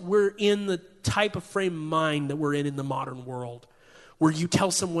the type of frame of mind that we're in the modern world, where you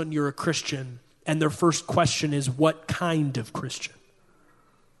tell someone you're a Christian and their first question is, what kind of Christian?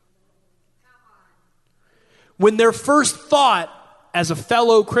 When their first thought as a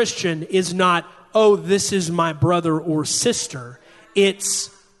fellow Christian is not, oh, this is my brother or sister, it's,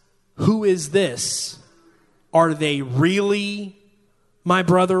 who is this? Are they really my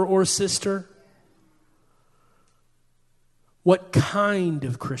brother or sister? What kind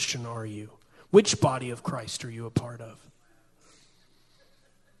of Christian are you? Which body of Christ are you a part of?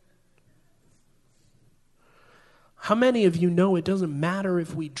 How many of you know it doesn't matter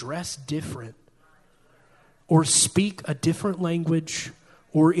if we dress different or speak a different language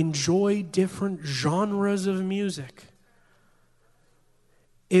or enjoy different genres of music?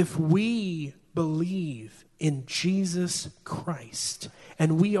 If we believe in Jesus Christ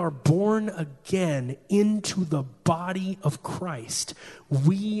and we are born again into the body of Christ,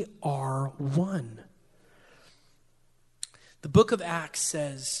 we are one. The book of Acts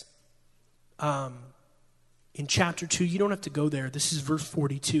says in chapter 2, you don't have to go there, this is verse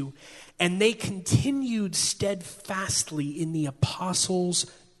 42, and they continued steadfastly in the apostles'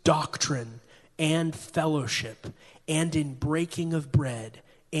 doctrine and fellowship, and in breaking of bread,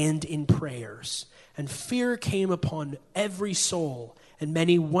 and in prayers. And fear came upon every soul, and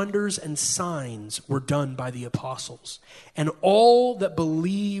many wonders and signs were done by the apostles. And all that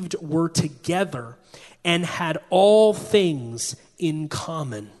believed were together and had all things in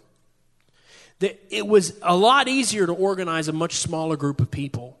common. It was a lot easier to organize a much smaller group of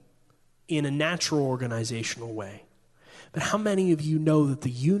people in a natural organizational way. But how many of you know that the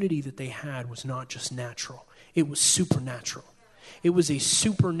unity that they had was not just natural? It was supernatural. It was a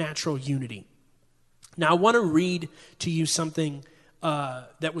supernatural unity. Now, I want to read to you something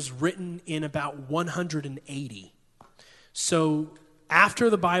that was written in about 180. So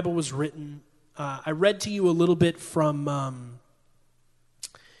after the Bible was written, I read to you a little bit from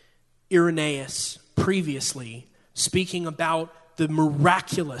Irenaeus previously, speaking about the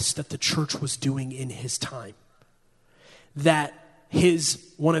miraculous that the church was doing in his time. That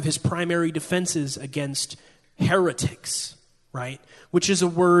one of his primary defenses against heretics, right? Which is a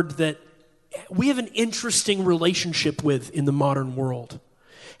word that we have an interesting relationship with in the modern world.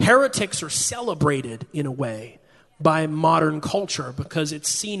 Heretics are celebrated in a way by modern culture because it's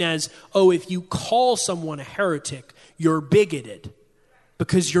seen as, oh, if you call someone a heretic, you're bigoted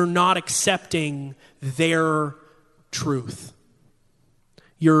because you're not accepting their truth.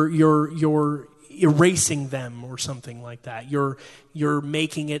 You're erasing them or something like that. You're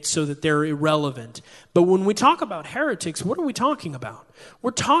making it so that they're irrelevant. But when we talk about heretics, what are we talking about?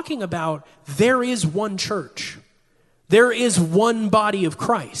 We're talking about there is one church. There is one body of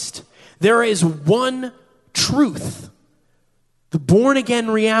Christ. There is one truth, the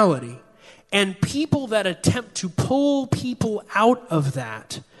born-again reality. And people that attempt to pull people out of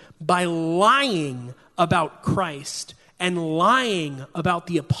that by lying about Christ and lying about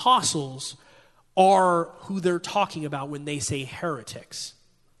the apostles are who they're talking about when they say heretics,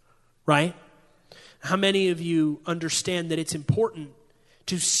 right? How many of you understand that it's important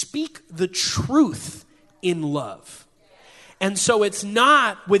to speak the truth in love? And so it's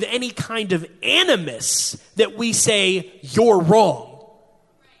not with any kind of animus that we say, you're wrong.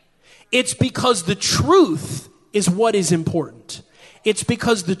 It's because the truth is what is important. It's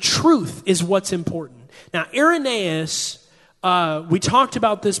because the truth is what's important. Now, Irenaeus, we talked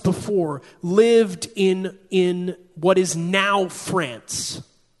about this before, lived in what is now France,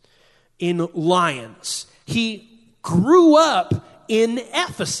 in Lyons. He grew up in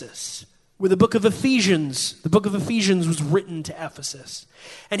Ephesus, where the book of Ephesians was written to Ephesus.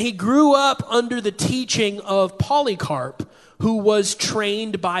 And he grew up under the teaching of Polycarp, who was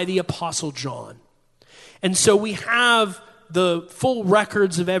trained by the Apostle John. And so we have the full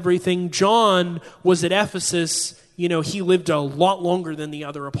records of everything. John was at Ephesus. He lived a lot longer than the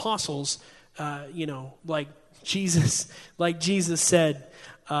other apostles. Like Jesus said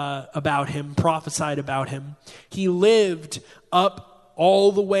about him, prophesied about him. He lived up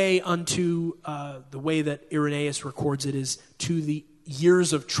all the way unto, the way that Irenaeus records it is, to the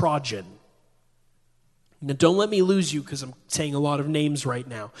years of Trajan. Now, don't let me lose you because I'm saying a lot of names right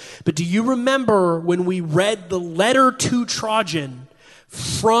now. But do you remember when we read the letter to Trajan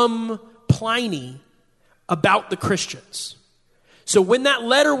from Pliny about the Christians? So when that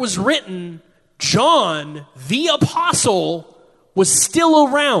letter was written, John, the apostle, was still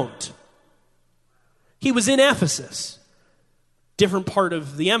around. He was in Ephesus, different part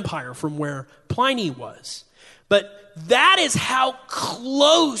of the empire from where Pliny was. But that is how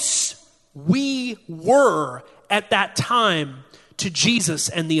close we were at that time to Jesus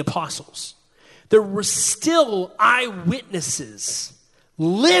and the apostles. There were still eyewitnesses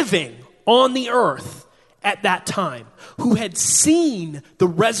living on the earth at that time who had seen the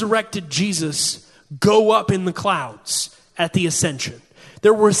resurrected Jesus go up in the clouds at the ascension.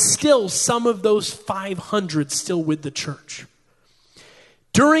 There were still some of those 500 still with the church.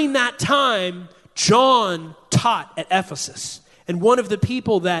 During that time, John taught at Ephesus, and one of the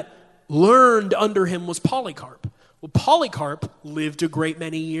people that learned under him was Polycarp. Well, Polycarp lived a great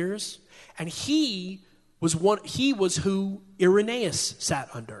many years, and he was who Irenaeus sat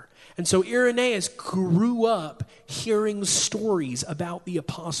under. And so Irenaeus grew up hearing stories about the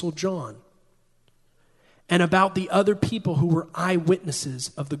Apostle John and about the other people who were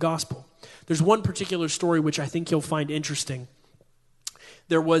eyewitnesses of the gospel. There's one particular story which I think you'll find interesting.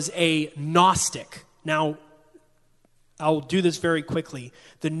 There was a Gnostic. Now, I'll do this very quickly.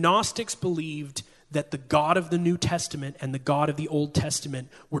 The Gnostics believed that the God of the New Testament and the God of the Old Testament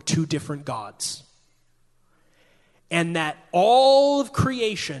were two different gods. And that all of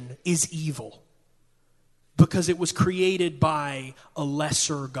creation is evil because it was created by a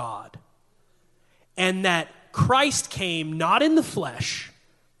lesser God. And that Christ came not in the flesh,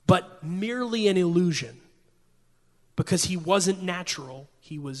 but merely an illusion because he wasn't natural,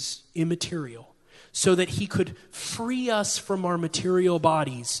 he was immaterial. So that he could free us from our material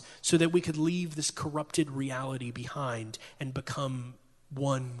bodies so that we could leave this corrupted reality behind and become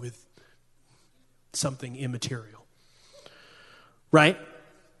one with something immaterial. Right?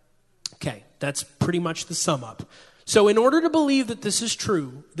 Okay, that's pretty much the sum up. So in order to believe that this is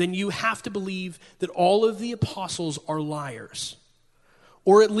true, then you have to believe that all of the apostles are liars,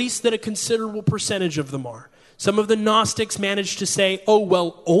 or at least that a considerable percentage of them are. Some of the Gnostics managed to say, oh,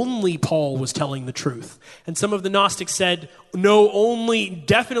 well, only Paul was telling the truth. And some of the Gnostics said, no,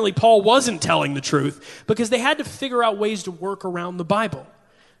 definitely Paul wasn't telling the truth, because they had to figure out ways to work around the Bible.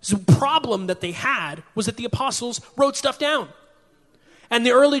 So the problem that they had was that the apostles wrote stuff down, and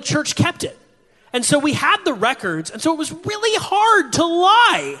the early church kept it. And so we had the records, and so it was really hard to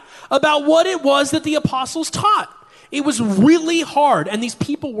lie about what it was that the apostles taught. It was really hard, and these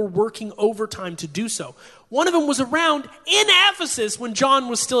people were working overtime to do so. One of them was around in Ephesus when John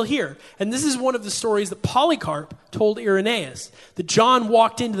was still here. And this is one of the stories that Polycarp told Irenaeus, that John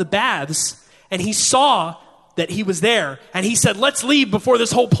walked into the baths, and he saw that he was there, and he said, let's leave before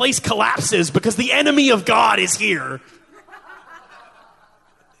this whole place collapses, because the enemy of God is here.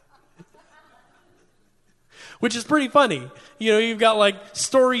 Which is pretty funny. You've got like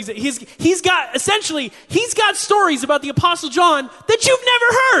stories. He's got stories about the Apostle John that you've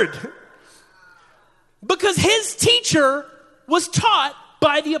never heard. Because his teacher was taught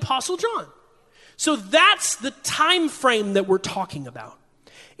by the Apostle John. So that's the time frame that we're talking about.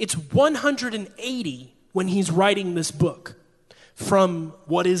 It's 180 when he's writing this book from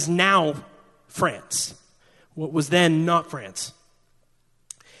what is now France, what was then not France.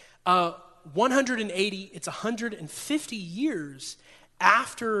 180, it's 150 years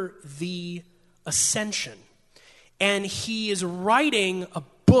after the ascension. And he is writing a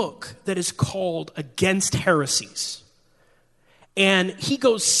book that is called Against Heresies. And he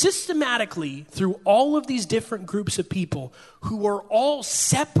goes systematically through all of these different groups of people who are all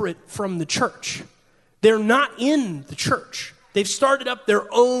separate from the church. They're not in the church. They've started up their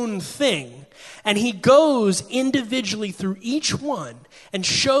own thing. And he goes individually through each one and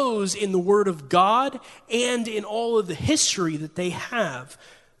shows in the Word of God and in all of the history that they have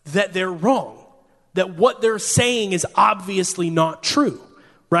that they're wrong, that what they're saying is obviously not true,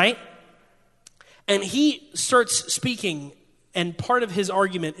 right? And he starts speaking, and part of his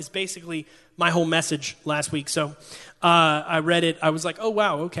argument is basically my whole message last week. So I read it. I was like, oh,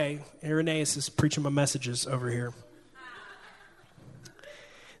 wow, okay. Irenaeus is preaching my messages over here.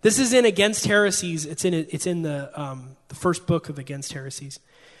 This is in Against Heresies. It's in the first book of Against Heresies.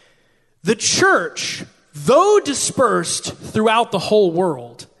 The church, though dispersed throughout the whole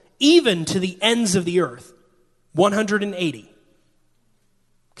world, even to the ends of the earth, 180.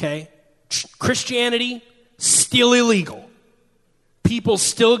 Okay? Christianity, still illegal. People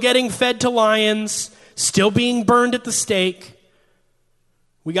still getting fed to lions, still being burned at the stake.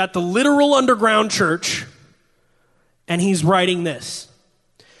 We got the literal underground church, and he's writing this.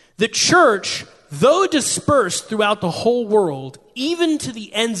 The church, though dispersed throughout the whole world, even to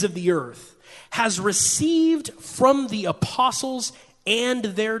the ends of the earth, has received from the apostles and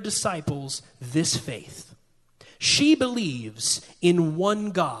their disciples this faith. She believes in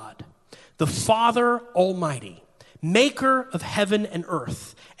one God, the Father Almighty, maker of heaven and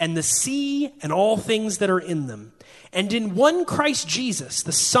earth, and the sea and all things that are in them, and in one Christ Jesus,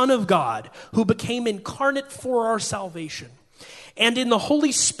 the Son of God, who became incarnate for our salvation, and in the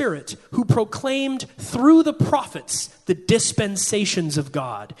Holy Spirit, who proclaimed through the prophets the dispensations of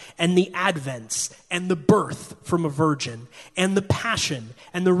God, and the advents, and the birth from a virgin, and the passion,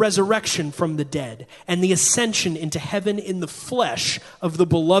 and the resurrection from the dead, and the ascension into heaven in the flesh of the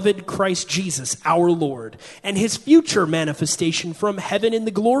beloved Christ Jesus, our Lord, and his future manifestation from heaven in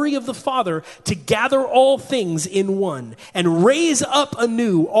the glory of the Father, to gather all things in one, and raise up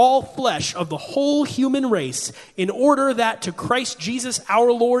anew all flesh of the whole human race, in order that to Christ Jesus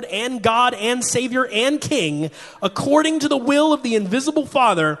our Lord and God and Savior and King, according to the will of the invisible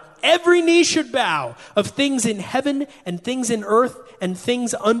Father, every knee should bow, of things in heaven and things in earth and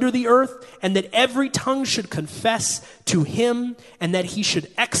things under the earth, and that every tongue should confess to him, and that he should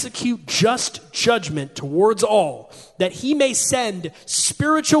execute just judgment towards all, that he may send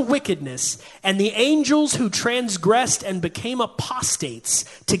spiritual wickedness and the angels who transgressed and became apostates,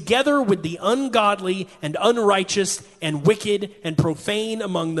 together with the ungodly and unrighteous and wicked and profane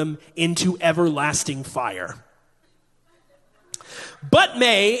among them, into everlasting fire. But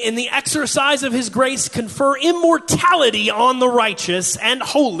may, in the exercise of his grace, confer immortality on the righteous and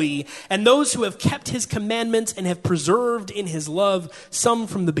holy, and those who have kept his commandments and have preserved in his love, some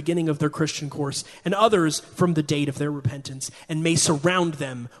from the beginning of their Christian course, and others from the date of their repentance, and may surround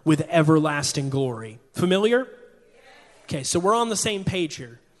them with everlasting glory. Familiar? Okay, so we're on the same page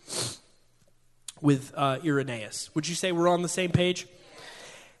here with Irenaeus. Would you say we're on the same page?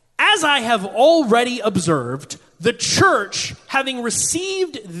 As I have already observed, the church, having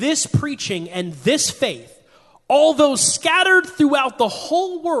received this preaching and this faith, although scattered throughout the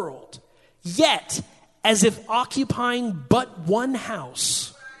whole world, yet, as if occupying but one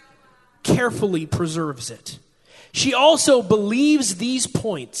house, carefully preserves it. She also believes these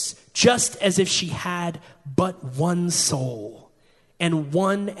points, just as if she had but one soul, and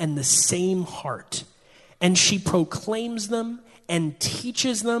one and the same heart, and she proclaims them and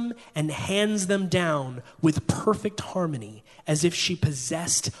teaches them and hands them down with perfect harmony, as if she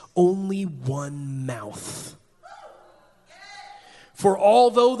possessed only one mouth. For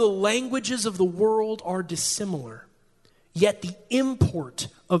although the languages of the world are dissimilar, yet the import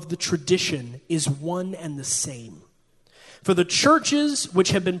of the tradition is one and the same. For the churches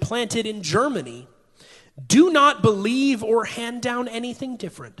which have been planted in Germany do not believe or hand down anything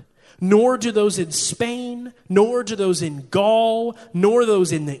different, nor do those in Spain, nor do those in Gaul, nor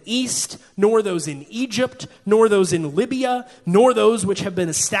those in the East, nor those in Egypt, nor those in Libya, nor those which have been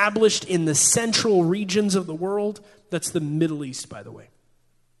established in the central regions of the world. That's the Middle East, by the way.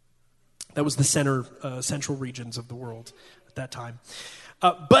 That was the central regions of the world at that time.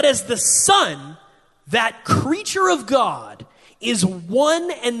 But as the Son, that creature of God, is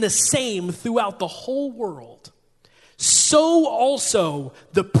one and the same throughout the whole world, so also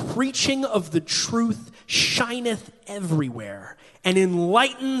the preaching of the truth shineth everywhere, and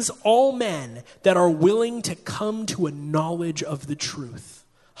enlightens all men that are willing to come to a knowledge of the truth.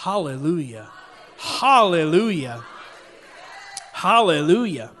 Hallelujah. Hallelujah.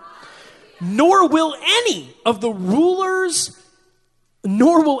 Hallelujah. Nor will any of the rulers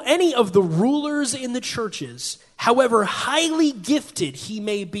in the churches however highly gifted he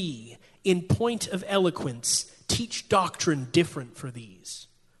may be in point of eloquence, teach doctrine different from these.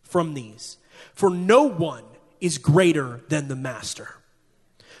 For no one is greater than the master.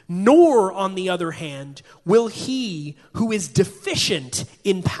 Nor, on the other hand, will he who is deficient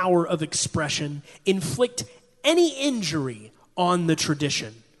in power of expression inflict any injury on the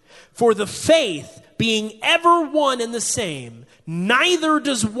tradition. For the faith, being ever one and the same, neither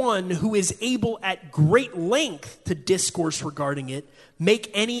does one who is able at great length to discourse regarding it make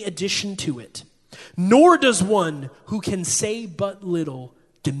any addition to it, nor does one who can say but little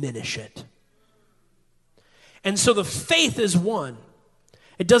diminish it. And so the faith is one.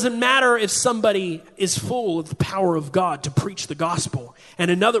 It doesn't matter if somebody is full of the power of God to preach the gospel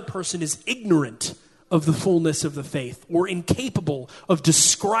and another person is ignorant of the fullness of the faith or incapable of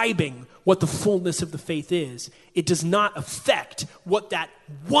describing what the fullness of the faith is. It does not affect what that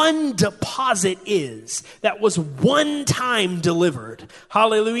one deposit is that was one time delivered.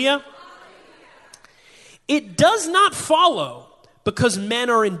 Hallelujah. It does not follow, because men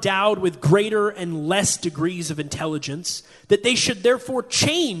are endowed with greater and less degrees of intelligence, that they should therefore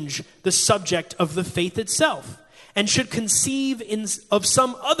change the subject of the faith itself, and should conceive of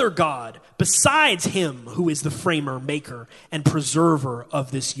some other God besides him who is the framer, maker, and preserver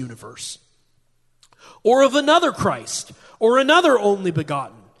of this universe, or of another Christ, or another only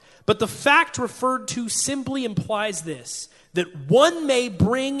begotten. But the fact referred to simply implies this, that one may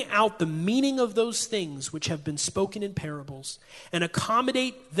bring out the meaning of those things which have been spoken in parables, and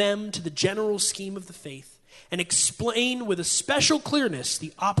accommodate them to the general scheme of the faith, and explain with a special clearness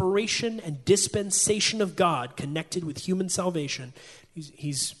the operation and dispensation of God connected with human salvation.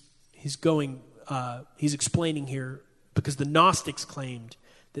 He's explaining here because the Gnostics claimed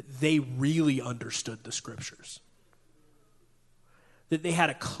that they really understood the Scriptures, that they had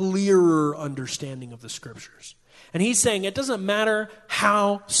a clearer understanding of the Scriptures. And he's saying it doesn't matter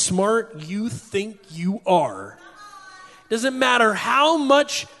how smart you think you are. It doesn't matter how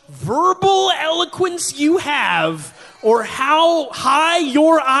much verbal eloquence you have or how high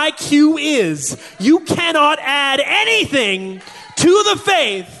your IQ is. You cannot add anything to the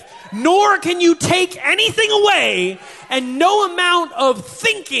faith, nor can you take anything away, and no amount of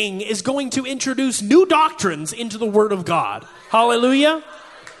thinking is going to introduce new doctrines into the Word of God. Hallelujah.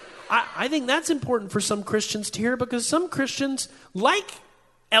 I think that's important for some Christians to hear, because some Christians like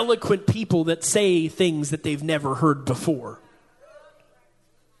eloquent people that say things that they've never heard before.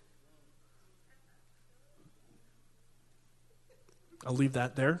 I'll leave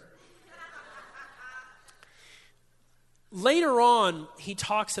that there. Later on, he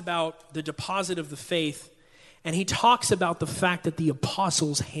talks about the deposit of the faith, and he talks about the fact that the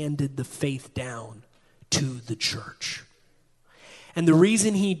apostles handed the faith down to the church. And the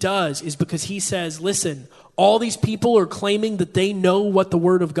reason he does is because he says, listen, all these people are claiming that they know what the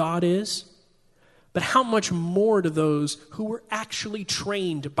Word of God is, but how much more do those who were actually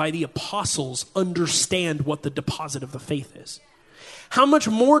trained by the apostles understand what the deposit of the faith is? How much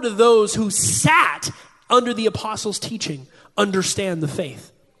more do those who sat under the apostles' teaching understand the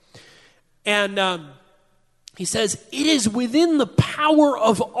faith? And he says, it is within the power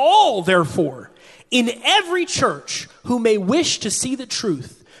of all, therefore, in every church who may wish to see the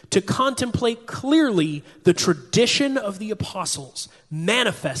truth, to contemplate clearly the tradition of the apostles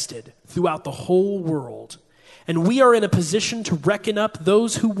manifested throughout the whole world. And we are in a position to reckon up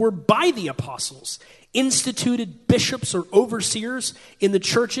those who were by the apostles, instituted bishops or overseers in the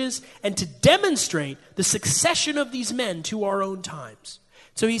churches, and to demonstrate the succession of these men to our own times.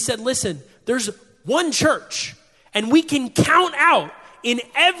 So he said, listen, there's one church, and we can count out in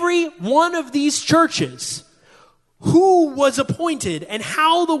every one of these churches who was appointed and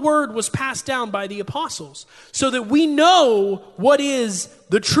how the word was passed down by the apostles, so that we know what is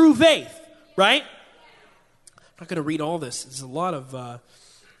the true faith, right? I'm not going to read all this. It's a lot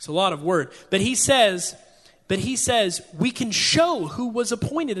of word. But he says we can show who was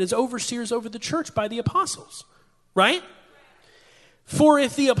appointed as overseers over the church by the apostles, right? For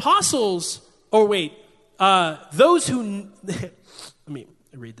if the apostles, those who... Let me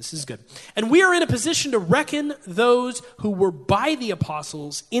read this. This is good. And we are in a position to reckon those who were by the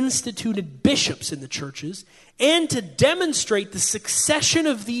apostles instituted bishops in the churches, and to demonstrate the succession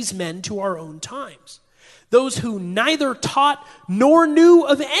of these men to our own times. Those who neither taught nor knew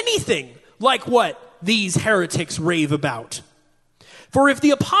of anything like what these heretics rave about. For if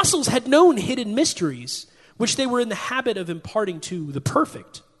the apostles had known hidden mysteries, which they were in the habit of imparting to the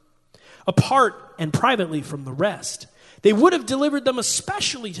perfect, apart and privately from the rest, they would have delivered them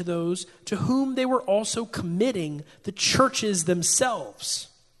especially to those to whom they were also committing the churches themselves.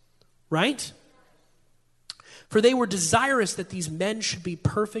 Right? For they were desirous that these men should be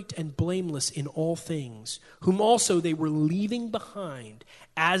perfect and blameless in all things, whom also they were leaving behind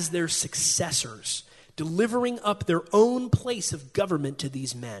as their successors, delivering up their own place of government to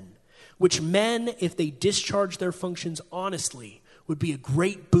these men, which men, if they discharge their functions honestly, would be a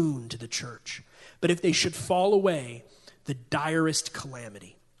great boon to the church. But if they should fall away, the direst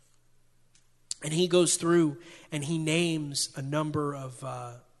calamity. And he goes through and he names a number of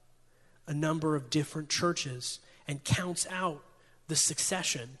different churches and counts out the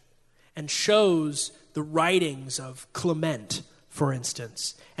succession and shows the writings of Clement, for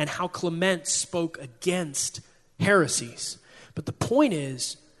instance, and how Clement spoke against heresies. But the point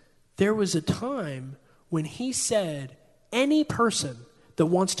is, there was a time when he said, any person that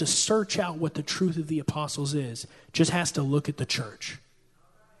wants to search out what the truth of the apostles is just has to look at the church.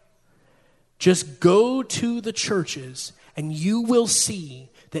 Just go to the churches and you will see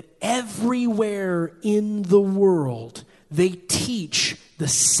that everywhere in the world they teach the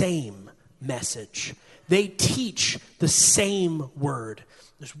same message. They teach the same word.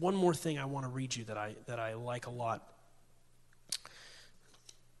 There's one more thing I want to read you that I like a lot.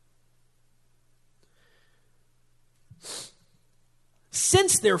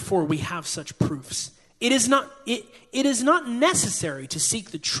 Since, therefore, we have such proofs, it is not necessary to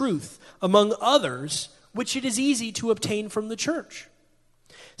seek the truth among others, which it is easy to obtain from the church.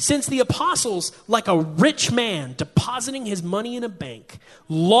 Since the apostles, like a rich man depositing his money in a bank,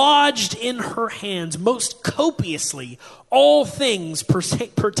 lodged in her hands most copiously all things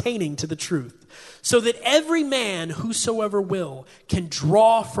pertaining to the truth, so that every man whosoever will can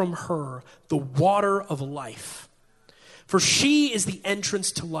draw from her the water of life. For she is the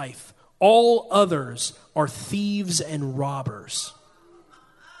entrance to life. All others are thieves and robbers.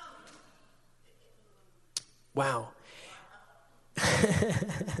 Wow.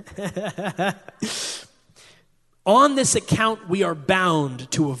 On this account we are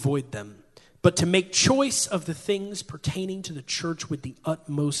bound to avoid them, but to make choice of the things pertaining to the church with the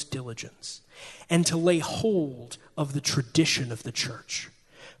utmost diligence, and to lay hold of the tradition of the church.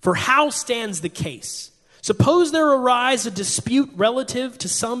 For how stands the case? Suppose there arise a dispute relative to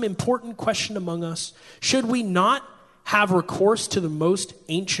some important question among us. Should we not have recourse to the most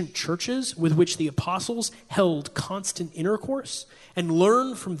ancient churches with which the apostles held constant intercourse, and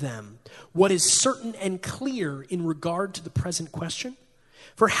learn from them what is certain and clear in regard to the present question?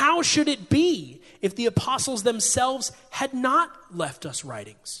 For how should it be if the apostles themselves had not left us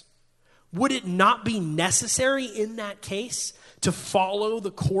writings? Would it not be necessary in that case to follow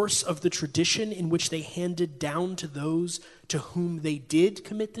the course of the tradition in which they handed down to those to whom they did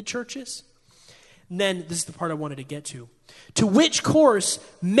commit the churches? And then, this is the part I wanted to get to which course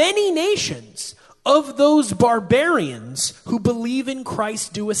many nations of those barbarians who believe in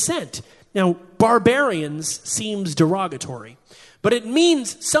Christ do assent. Now, barbarians seems derogatory, but it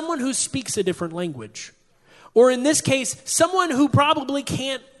means someone who speaks a different language. Or in this case, someone who probably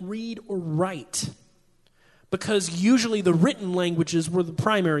can't read or write, because usually the written languages were the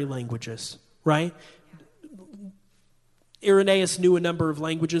primary languages, right? Irenaeus knew a number of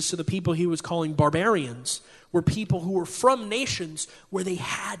languages, so the people he was calling barbarians were people who were from nations where they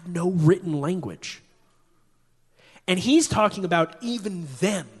had no written language. And he's talking about even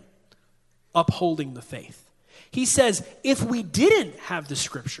them upholding the faith. He says, if we didn't have the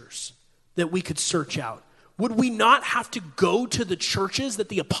scriptures that we could search out, would we not have to go to the churches that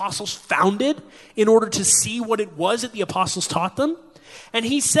the apostles founded in order to see what it was that the apostles taught them? And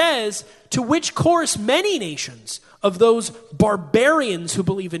he says, to which course many nations of those barbarians who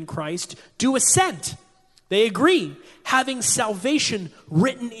believe in Christ do assent. They agree, having salvation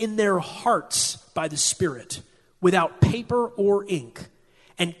written in their hearts by the Spirit, without paper or ink,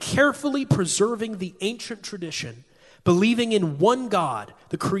 and carefully preserving the ancient tradition, believing in one God,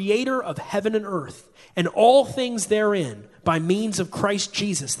 the creator of heaven and earth, and all things therein, by means of Christ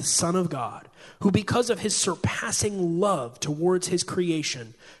Jesus, the Son of God, who because of his surpassing love towards his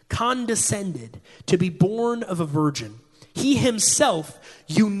creation, condescended to be born of a virgin. He himself,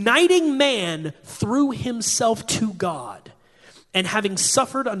 uniting man through himself to God, and having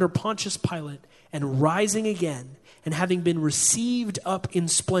suffered under Pontius Pilate, and rising again, and having been received up in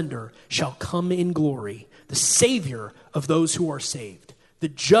splendor, shall come in glory, the Savior of those who are saved, the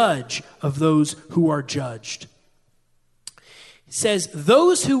judge of those who are judged. It says,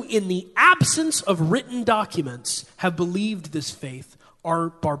 those who in the absence of written documents have believed this faith are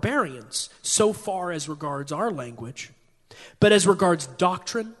barbarians, so far as regards our language. But as regards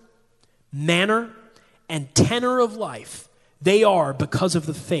doctrine, manner, and tenor of life, they are, because of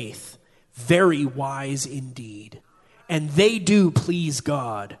the faith, very wise indeed. and they do please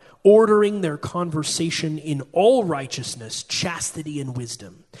God, ordering their conversation in all righteousness, chastity, and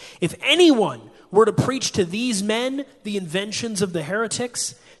wisdom. If anyone were to preach to these men the inventions of the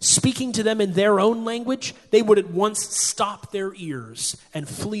heretics, speaking to them in their own language, they would at once stop their ears and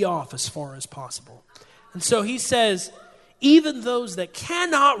flee off as far as possible. And so he says, even those that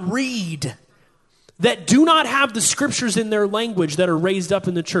cannot read, that do not have the scriptures in their language that are raised up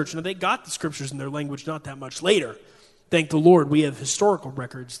in the church. Now, they got the scriptures in their language not that much later. Thank the Lord, we have historical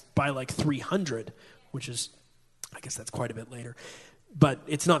records by like 300, which is, I guess that's quite a bit later. But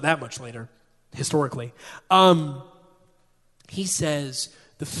it's not that much later, historically. He says,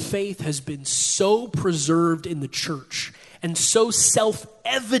 the faith has been so preserved in the church and so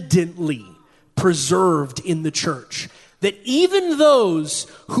self-evidently preserved in the church that even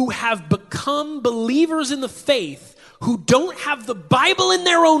those who have become believers in the faith, who don't have the Bible in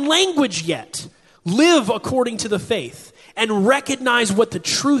their own language yet, live according to the faith and recognize what the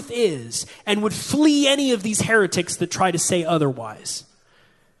truth is and would flee any of these heretics that try to say otherwise.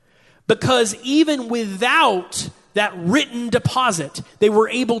 Because even without that written deposit, they were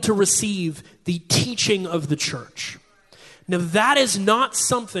able to receive the teaching of the church. Now, that is not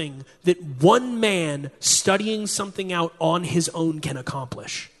something that one man studying something out on his own can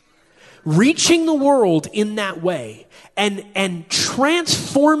accomplish. Reaching the world in that way and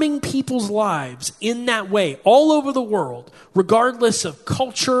transforming people's lives in that way all over the world, regardless of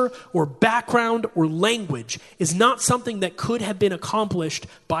culture or background or language, is not something that could have been accomplished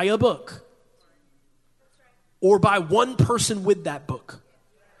by a book or by one person with that book.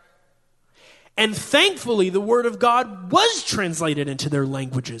 And thankfully, the Word of God was translated into their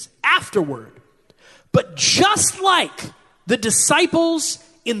languages afterward. But just like the disciples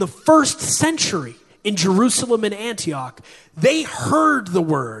in the first century in Jerusalem and Antioch, they heard the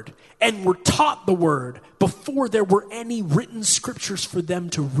Word and were taught the Word before there were any written scriptures for them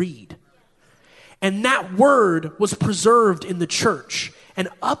to read. And that Word was preserved in the church. And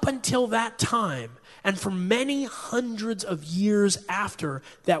up until that time, and for many hundreds of years after,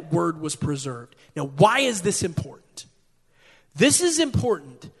 that Word was preserved. Now, why is this important? This is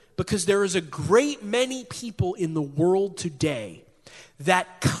important because there is a great many people in the world today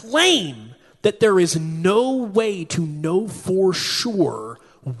that claim that there is no way to know for sure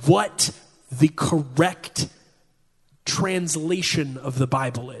what the correct translation of the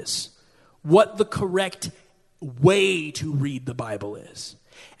Bible is, what the correct way to read the Bible is.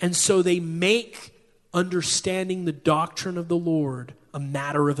 And so they make understanding the doctrine of the Lord a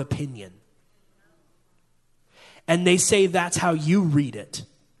matter of opinion. And they say that's how you read it,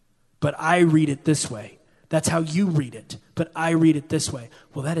 but I read it this way. That's how you read it, but I read it this way.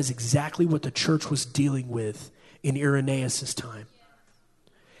 Well, that is exactly what the church was dealing with in Irenaeus' time.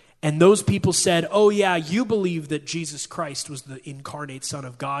 And those people said, oh yeah, you believe that Jesus Christ was the incarnate Son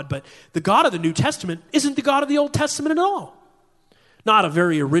of God, but the God of the New Testament isn't the God of the Old Testament at all. Not a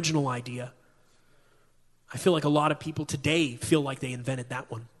very original idea. I feel like a lot of people today feel like they invented that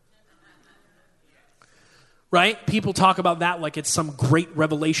one. Right? People talk about that like it's some great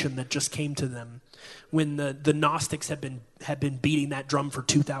revelation that just came to them when the Gnostics had been beating that drum for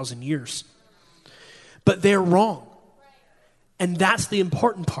 2,000 years. But they're wrong. And that's the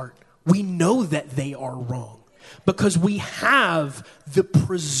important part. We know that they are wrong because we have the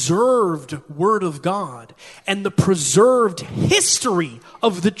preserved Word of God and the preserved history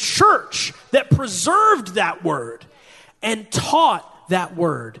of the church that preserved that Word and taught that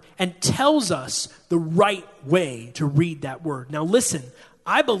Word and tells us the right way to read that Word. Now listen,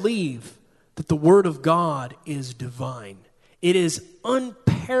 I believe that the Word of God is divine. It is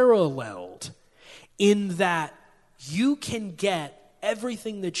unparalleled in that you can get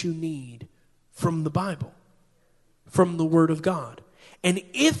everything that you need from the Bible, from the Word of God. And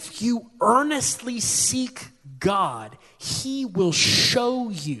if you earnestly seek God, He will show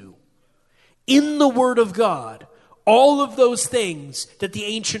you in the Word of God all of those things that the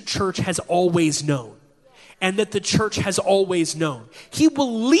ancient church has always known and that the church has always known. He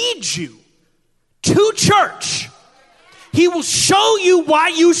will lead you to church. He will show you why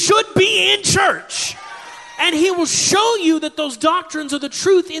you should be in church. And He will show you that those doctrines are the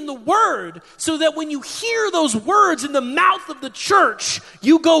truth in the Word, so that when you hear those words in the mouth of the church,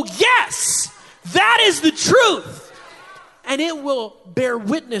 you go, yes, that is the truth. And it will bear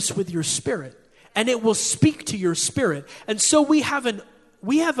witness with your spirit, and it will speak to your spirit. And so we have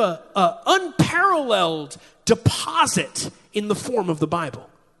a unparalleled deposit in the form of the Bible.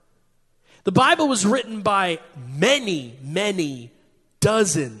 The Bible was written by many, many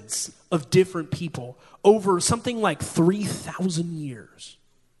dozens of different people over something like 3,000 years.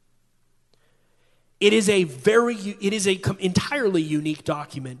 It is entirely unique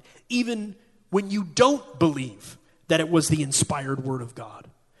document, even when you don't believe that it was the inspired word of God.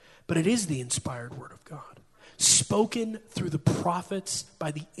 But it is the inspired word of God, spoken through the prophets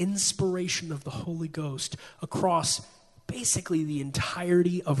by the inspiration of the Holy Ghost across basically the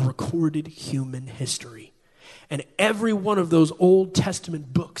entirety of recorded human history. And every one of those Old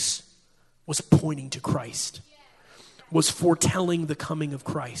Testament books was pointing to Christ, was foretelling the coming of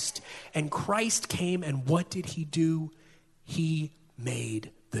Christ. And Christ came, and what did he do? He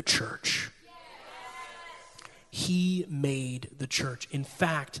made the church. He made the church. In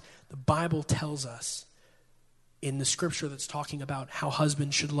fact, the Bible tells us in the scripture that's talking about how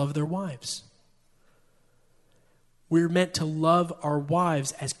husbands should love their wives. We're meant to love our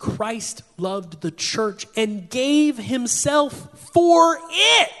wives as Christ loved the church and gave himself for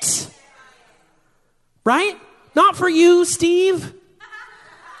it. Right? Not for you, Steve.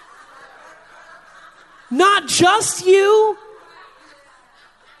 Not just you.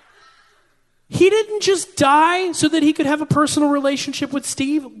 He didn't just die so that he could have a personal relationship with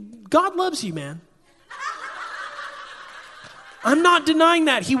Steve. God loves you, man. I'm not denying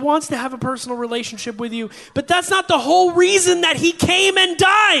that. He wants to have a personal relationship with you. But that's not the whole reason that he came and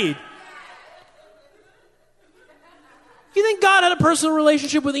died. You think God had a personal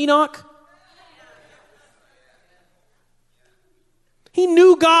relationship with Enoch? He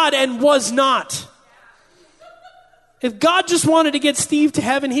knew God and was not. If God just wanted to get Steve to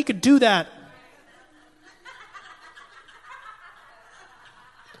heaven, he could do that.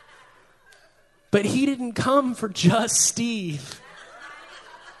 But he didn't come for just Steve.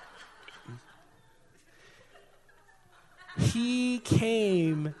 He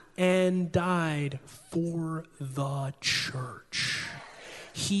came and died for the church.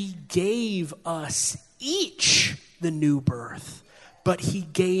 He gave us each the new birth, but he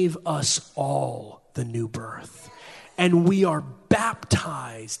gave us all the new birth. And we are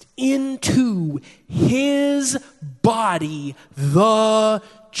baptized into his body, the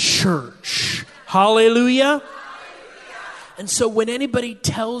church. Hallelujah. And so when anybody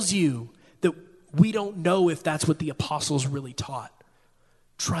tells you that we don't know if that's what the apostles really taught,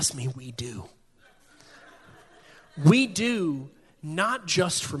 trust me, we do. We do, not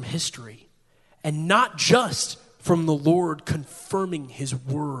just from history and not just from the Lord confirming his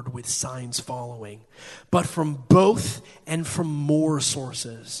word with signs following, but from both and from more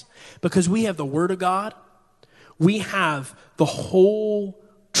sources. Because we have the word of God, we have the whole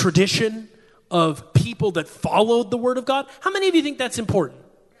tradition of people that followed the word of God. How many of you think that's important?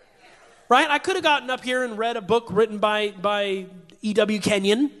 Right? I could have gotten up here and read a book written by E.W.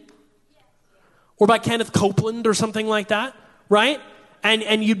 Kenyon or by Kenneth Copeland or something like that, right?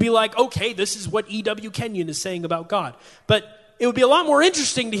 And you'd be like, okay, this is what E.W. Kenyon is saying about God. But it would be a lot more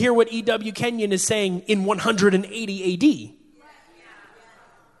interesting to hear what E.W. Kenyon is saying in 180 A.D.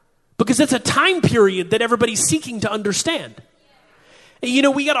 Because that's a time period that everybody's seeking to understand. You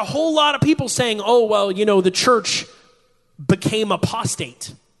know, we got a whole lot of people saying, oh, well, you know, the church became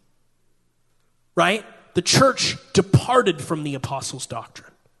apostate, right? The church departed from the apostles'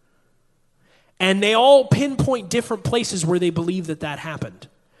 doctrine. And they all pinpoint different places where they believe that happened.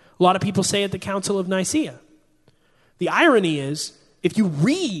 A lot of people say at the Council of Nicaea. The irony is, if you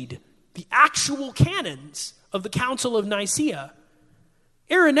read the actual canons of the Council of Nicaea,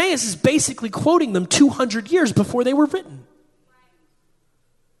 Irenaeus is basically quoting them 200 years before they were written.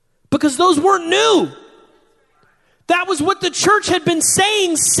 Because those weren't new. That was what the church had been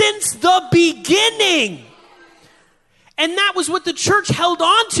saying since the beginning. And that was what the church held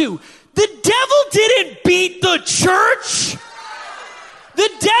on to. The devil didn't beat the church. The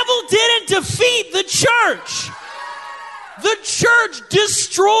devil didn't defeat the church. The church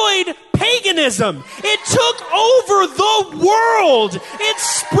destroyed paganism. It took over the world. It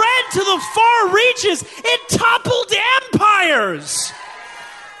spread to the far reaches. It toppled empires.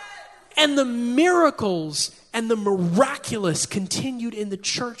 And the miracles and the miraculous continued in the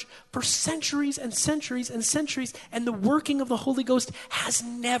church for centuries and centuries and centuries. And the working of the Holy Ghost has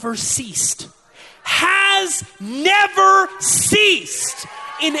never ceased. Has never ceased.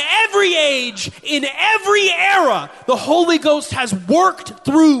 In every age, in every era, the Holy Ghost has worked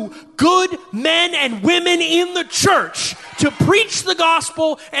through good men and women in the church to preach the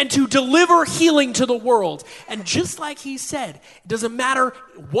gospel and to deliver healing to the world. And just like he said, it doesn't matter,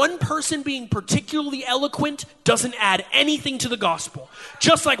 one person being particularly eloquent doesn't add anything to the gospel.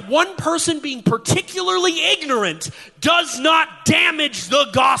 Just like one person being particularly ignorant does not damage the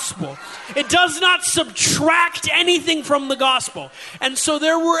gospel. It does not subtract anything from the gospel. And so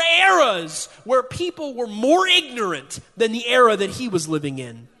there were eras where people were more ignorant than the era that he was living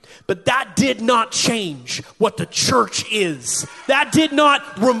in. But that did not change what the church is. That did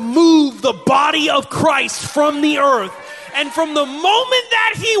not remove the body of Christ from the earth. And from the moment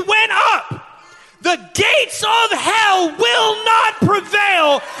that he went up, the gates of hell will not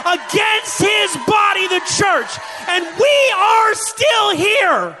prevail against his body, the church. And we are still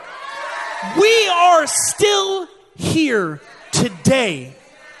here. We are still here today.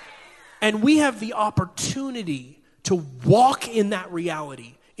 And we have the opportunity to walk in that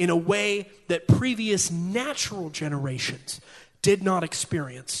reality in a way that previous natural generations did not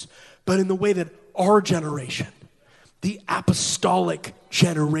experience, but in the way that our generation, the apostolic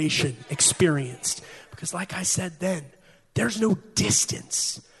generation, experienced. Because like I said then, there's no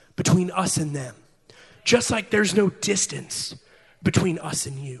distance between us and them. Just like there's no distance between us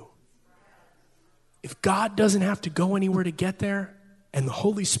and you. If God doesn't have to go anywhere to get there, and the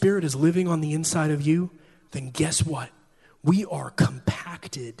Holy Spirit is living on the inside of you, then guess what? We are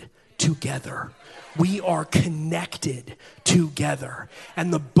compacted together. We are connected together.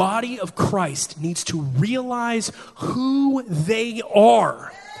 And the body of Christ needs to realize who they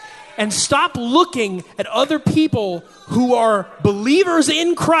are and stop looking at other people who are believers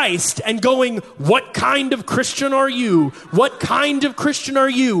in Christ and going, what kind of Christian are you? What kind of Christian are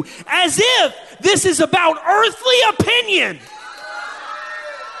you? As if this is about earthly opinion.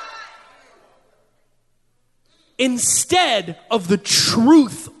 Instead of the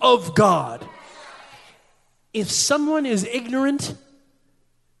truth of God. If someone is ignorant,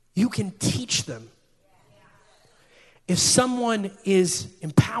 you can teach them. If someone is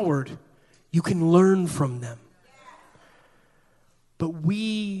empowered, you can learn from them. But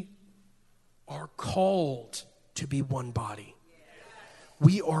we are called to be one body.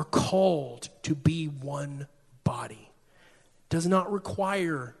 We are called to be one body. Does not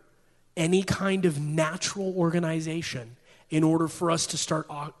require any kind of natural organization in order for us to start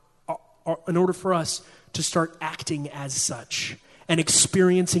acting as such and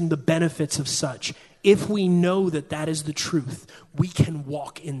experiencing the benefits of such. If we know that that is the truth, we can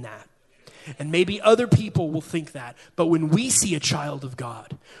walk in that. And maybe other people will think that, but when we see a child of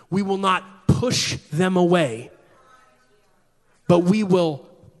God, we will not push them away, but we will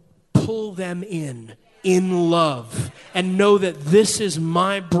pull them in love and know that this is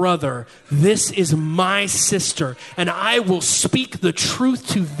my brother, this is my sister, and I will speak the truth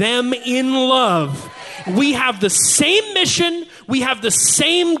to them in love. We have the same mission, we have the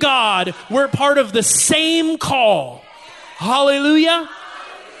same God, we're part of the same call. Hallelujah.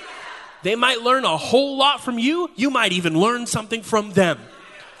 They might learn a whole lot from you, you might even learn something from them.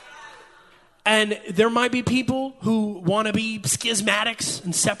 And there might be people who want to be schismatics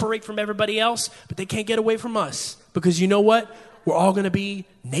and separate from everybody else, but they can't get away from us. Because you know what? We're all going to be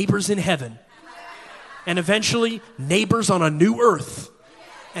neighbors in heaven. And eventually, neighbors on a new earth.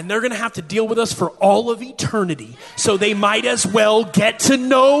 And they're going to have to deal with us for all of eternity. So they might as well get to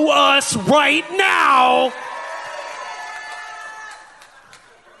know us right now.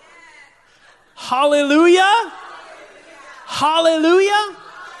 Hallelujah. Hallelujah.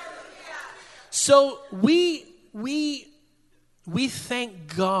 So we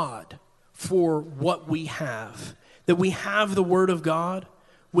thank God for what we have. That we have the Word of God,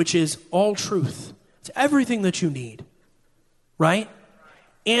 which is all truth. It's everything that you need, right?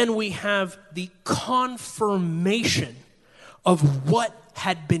 And we have the confirmation of what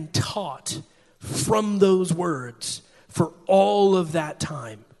had been taught from those words for all of that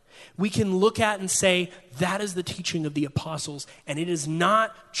time. We can look at and say, that is the teaching of the apostles, and it is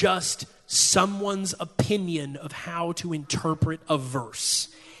not just someone's opinion of how to interpret a verse.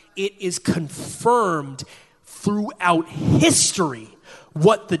 It is confirmed throughout history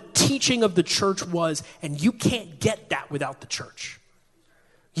what the teaching of the church was, and you can't get that without the church.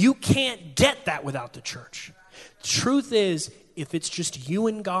 You can't get that without the church. The truth is, if it's just you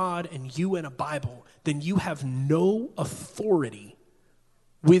and God and you and a Bible, then you have no authority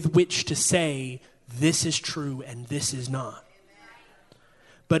with which to say this is true and this is not.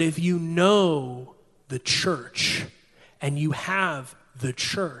 But if you know the church and you have the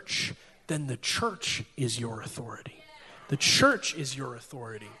church, then the church is your authority. The church is your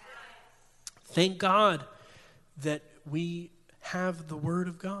authority. Thank God that we have the Word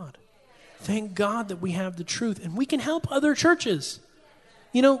of God. Thank God that we have the truth, and we can help other churches.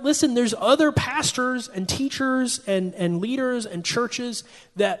 You know, listen, there's other pastors and teachers and leaders and churches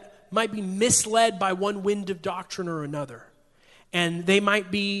that might be misled by one wind of doctrine or another. And they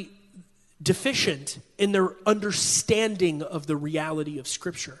might be deficient in their understanding of the reality of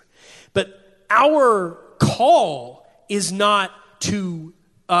Scripture. But our call is not to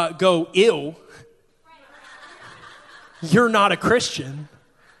go ill. You're not a Christian.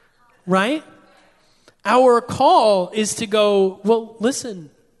 right? Our call is to go, well, listen,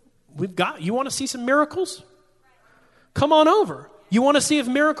 you want to see some miracles? Come on over. You want to see if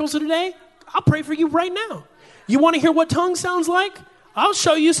miracles are today? I'll pray for you right now. You want to hear what tongues sounds like? I'll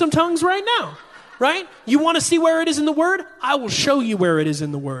show you some tongues right now, right? You want to see where it is in the Word? I will show you where it is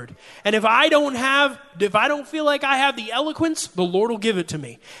in the Word. And if I don't feel like I have the eloquence, the Lord will give it to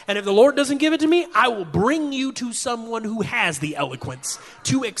me. And if the Lord doesn't give it to me, I will bring you to someone who has the eloquence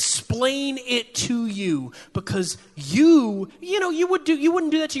to explain it to you. Because you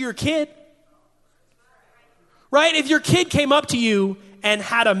wouldn't do that to your kid. Right? If your kid came up to you and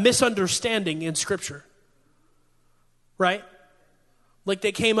had a misunderstanding in Scripture, right? Like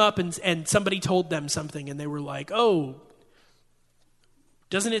they came up and somebody told them something and they were like, oh,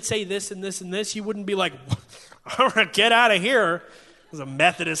 doesn't it say this and this and this? You wouldn't be like, all right, get out of here. As a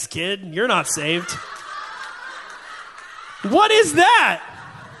Methodist kid, you're not saved. What is that?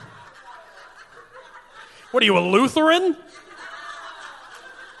 What are you, a Lutheran?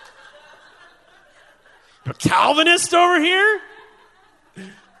 A Calvinist over here?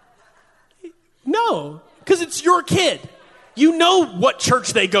 No, because it's your kid. You know what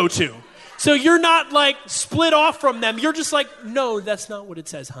church they go to. So you're not like split off from them. You're just like, no, that's not what it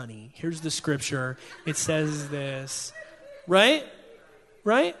says, honey. Here's the scripture. It says this. Right?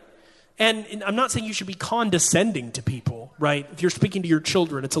 Right? And I'm not saying you should be condescending to people, right? If you're speaking to your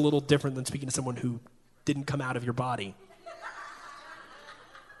children, it's a little different than speaking to someone who didn't come out of your body.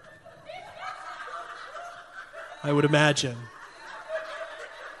 I would imagine.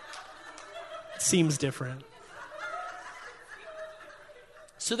 It seems different.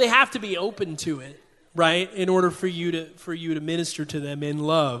 So they have to be open to it, right? In order for you to minister to them in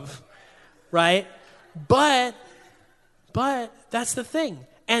love, right? But that's the thing.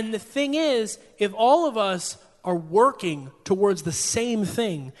 And the thing is, if all of us are working towards the same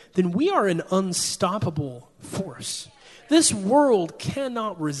thing, then we are an unstoppable force. This world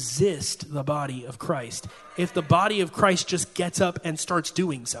cannot resist the body of Christ if the body of Christ just gets up and starts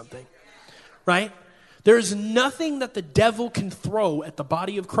doing something, right? There's nothing that the devil can throw at the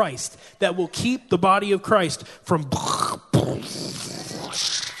body of Christ that will keep the body of Christ from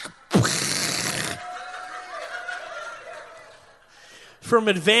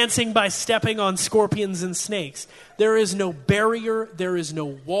advancing by stepping on scorpions and snakes. There is no barrier, there is no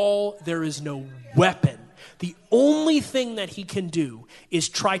wall, there is no weapon. The only thing that he can do is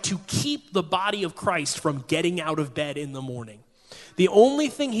try to keep the body of Christ from getting out of bed in the morning. The only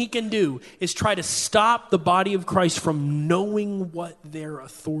thing he can do is try to stop the body of Christ from knowing what their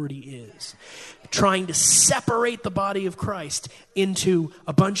authority is. Trying to separate the body of Christ into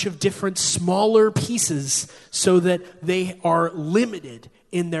a bunch of different smaller pieces so that they are limited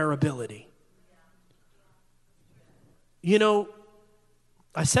in their ability. You know,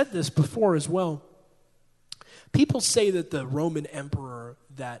 I said this before as well. People say that the Roman emperor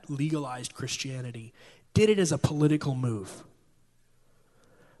that legalized Christianity did it as a political move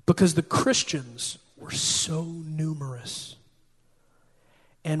because the Christians were so numerous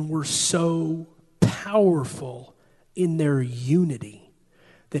and were so powerful in their unity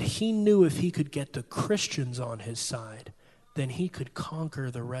that he knew if he could get the Christians on his side, then he could conquer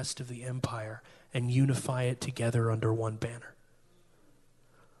the rest of the empire and unify it together under one banner.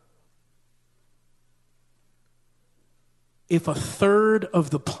 If a third of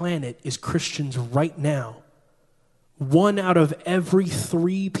the planet is Christians right now, 1 out of every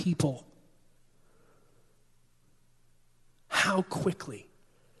 3 people, how quickly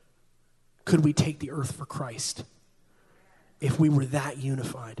could we take the earth for Christ if we were that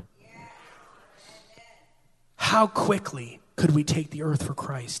unified? How quickly could we take the earth for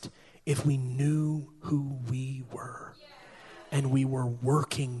Christ if we knew who we were and we were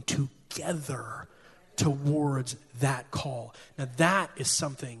working together towards that call? Now that is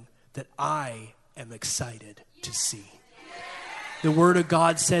something that I am excited to see. The Word of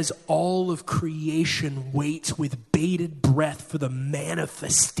God says all of creation waits with bated breath for the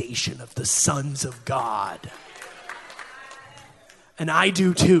manifestation of the sons of God. And I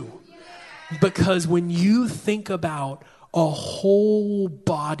do too. Because when you think about a whole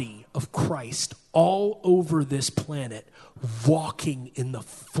body of Christ all over this planet walking in the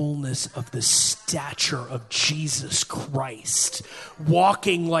fullness of the stature of Jesus Christ,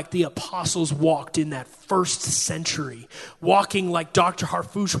 walking like the apostles walked in that first century, walking like Dr.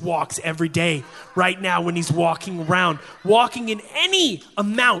 Harfouche walks every day right now when he's walking around, walking in any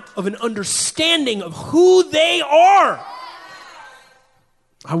amount of an understanding of who they are.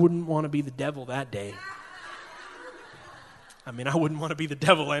 I wouldn't want to be the devil that day. I mean, I wouldn't want to be the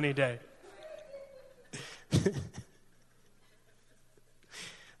devil any day.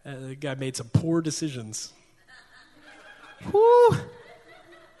 The guy made some poor decisions. Whew.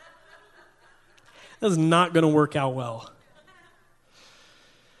 That's not going to work out well.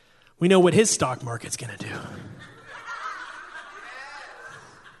 We know what his stock market's going to do.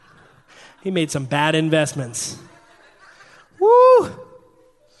 He made some bad investments. Woo!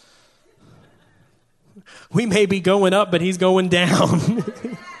 We may be going up, but he's going down.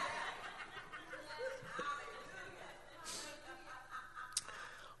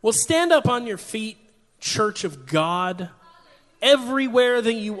 Well, stand up on your feet, Church of God. Everywhere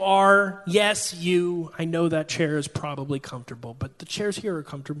that you are, yes, you. I know that chair is probably comfortable, but the chairs here are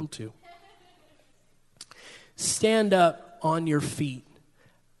comfortable too. Stand up on your feet.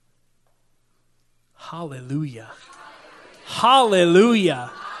 Hallelujah.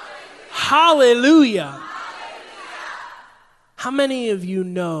 Hallelujah. Hallelujah. How many of you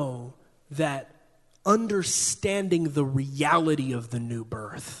know that understanding the reality of the new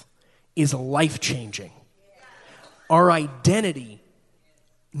birth is life-changing? Our identity,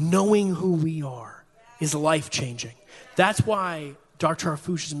 knowing who we are, is life-changing. That's why Dr.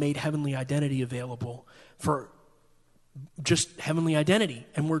 Harfouche has made heavenly identity available for just heavenly identity.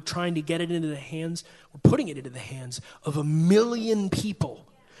 And we're trying to get it into the hands, we're putting it into the hands of 1 million people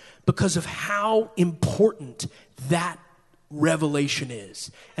because of how important that revelation is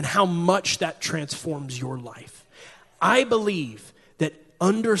and how much that transforms your life. I believe that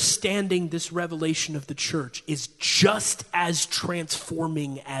understanding this revelation of the church is just as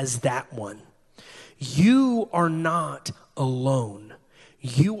transforming as that one. You are not alone.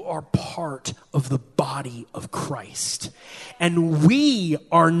 You are part of the body of Christ. And we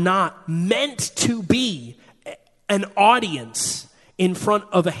are not meant to be an audience in front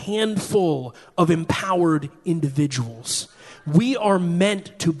of a handful of empowered individuals. We are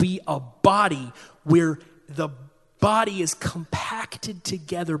meant to be a body where the body is compacted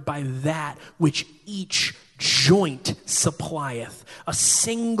together by that which each joint supplieth. A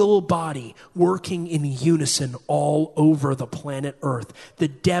single body working in unison all over the planet Earth. The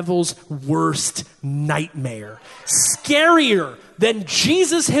devil's worst nightmare. Scarier than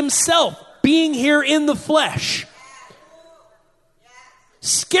Jesus himself being here in the flesh.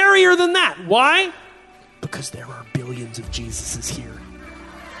 Scarier than that. Why? Because there are billions of Jesuses here.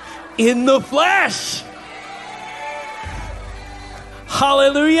 In the flesh.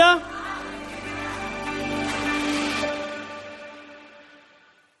 Hallelujah.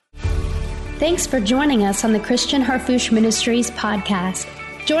 Thanks for joining us on the Christian Harfouche Ministries podcast.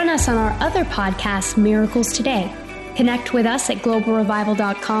 Join us on our other podcast, Miracles Today. Connect with us at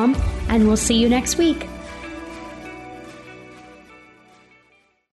globalrevival.com, and we'll see you next week.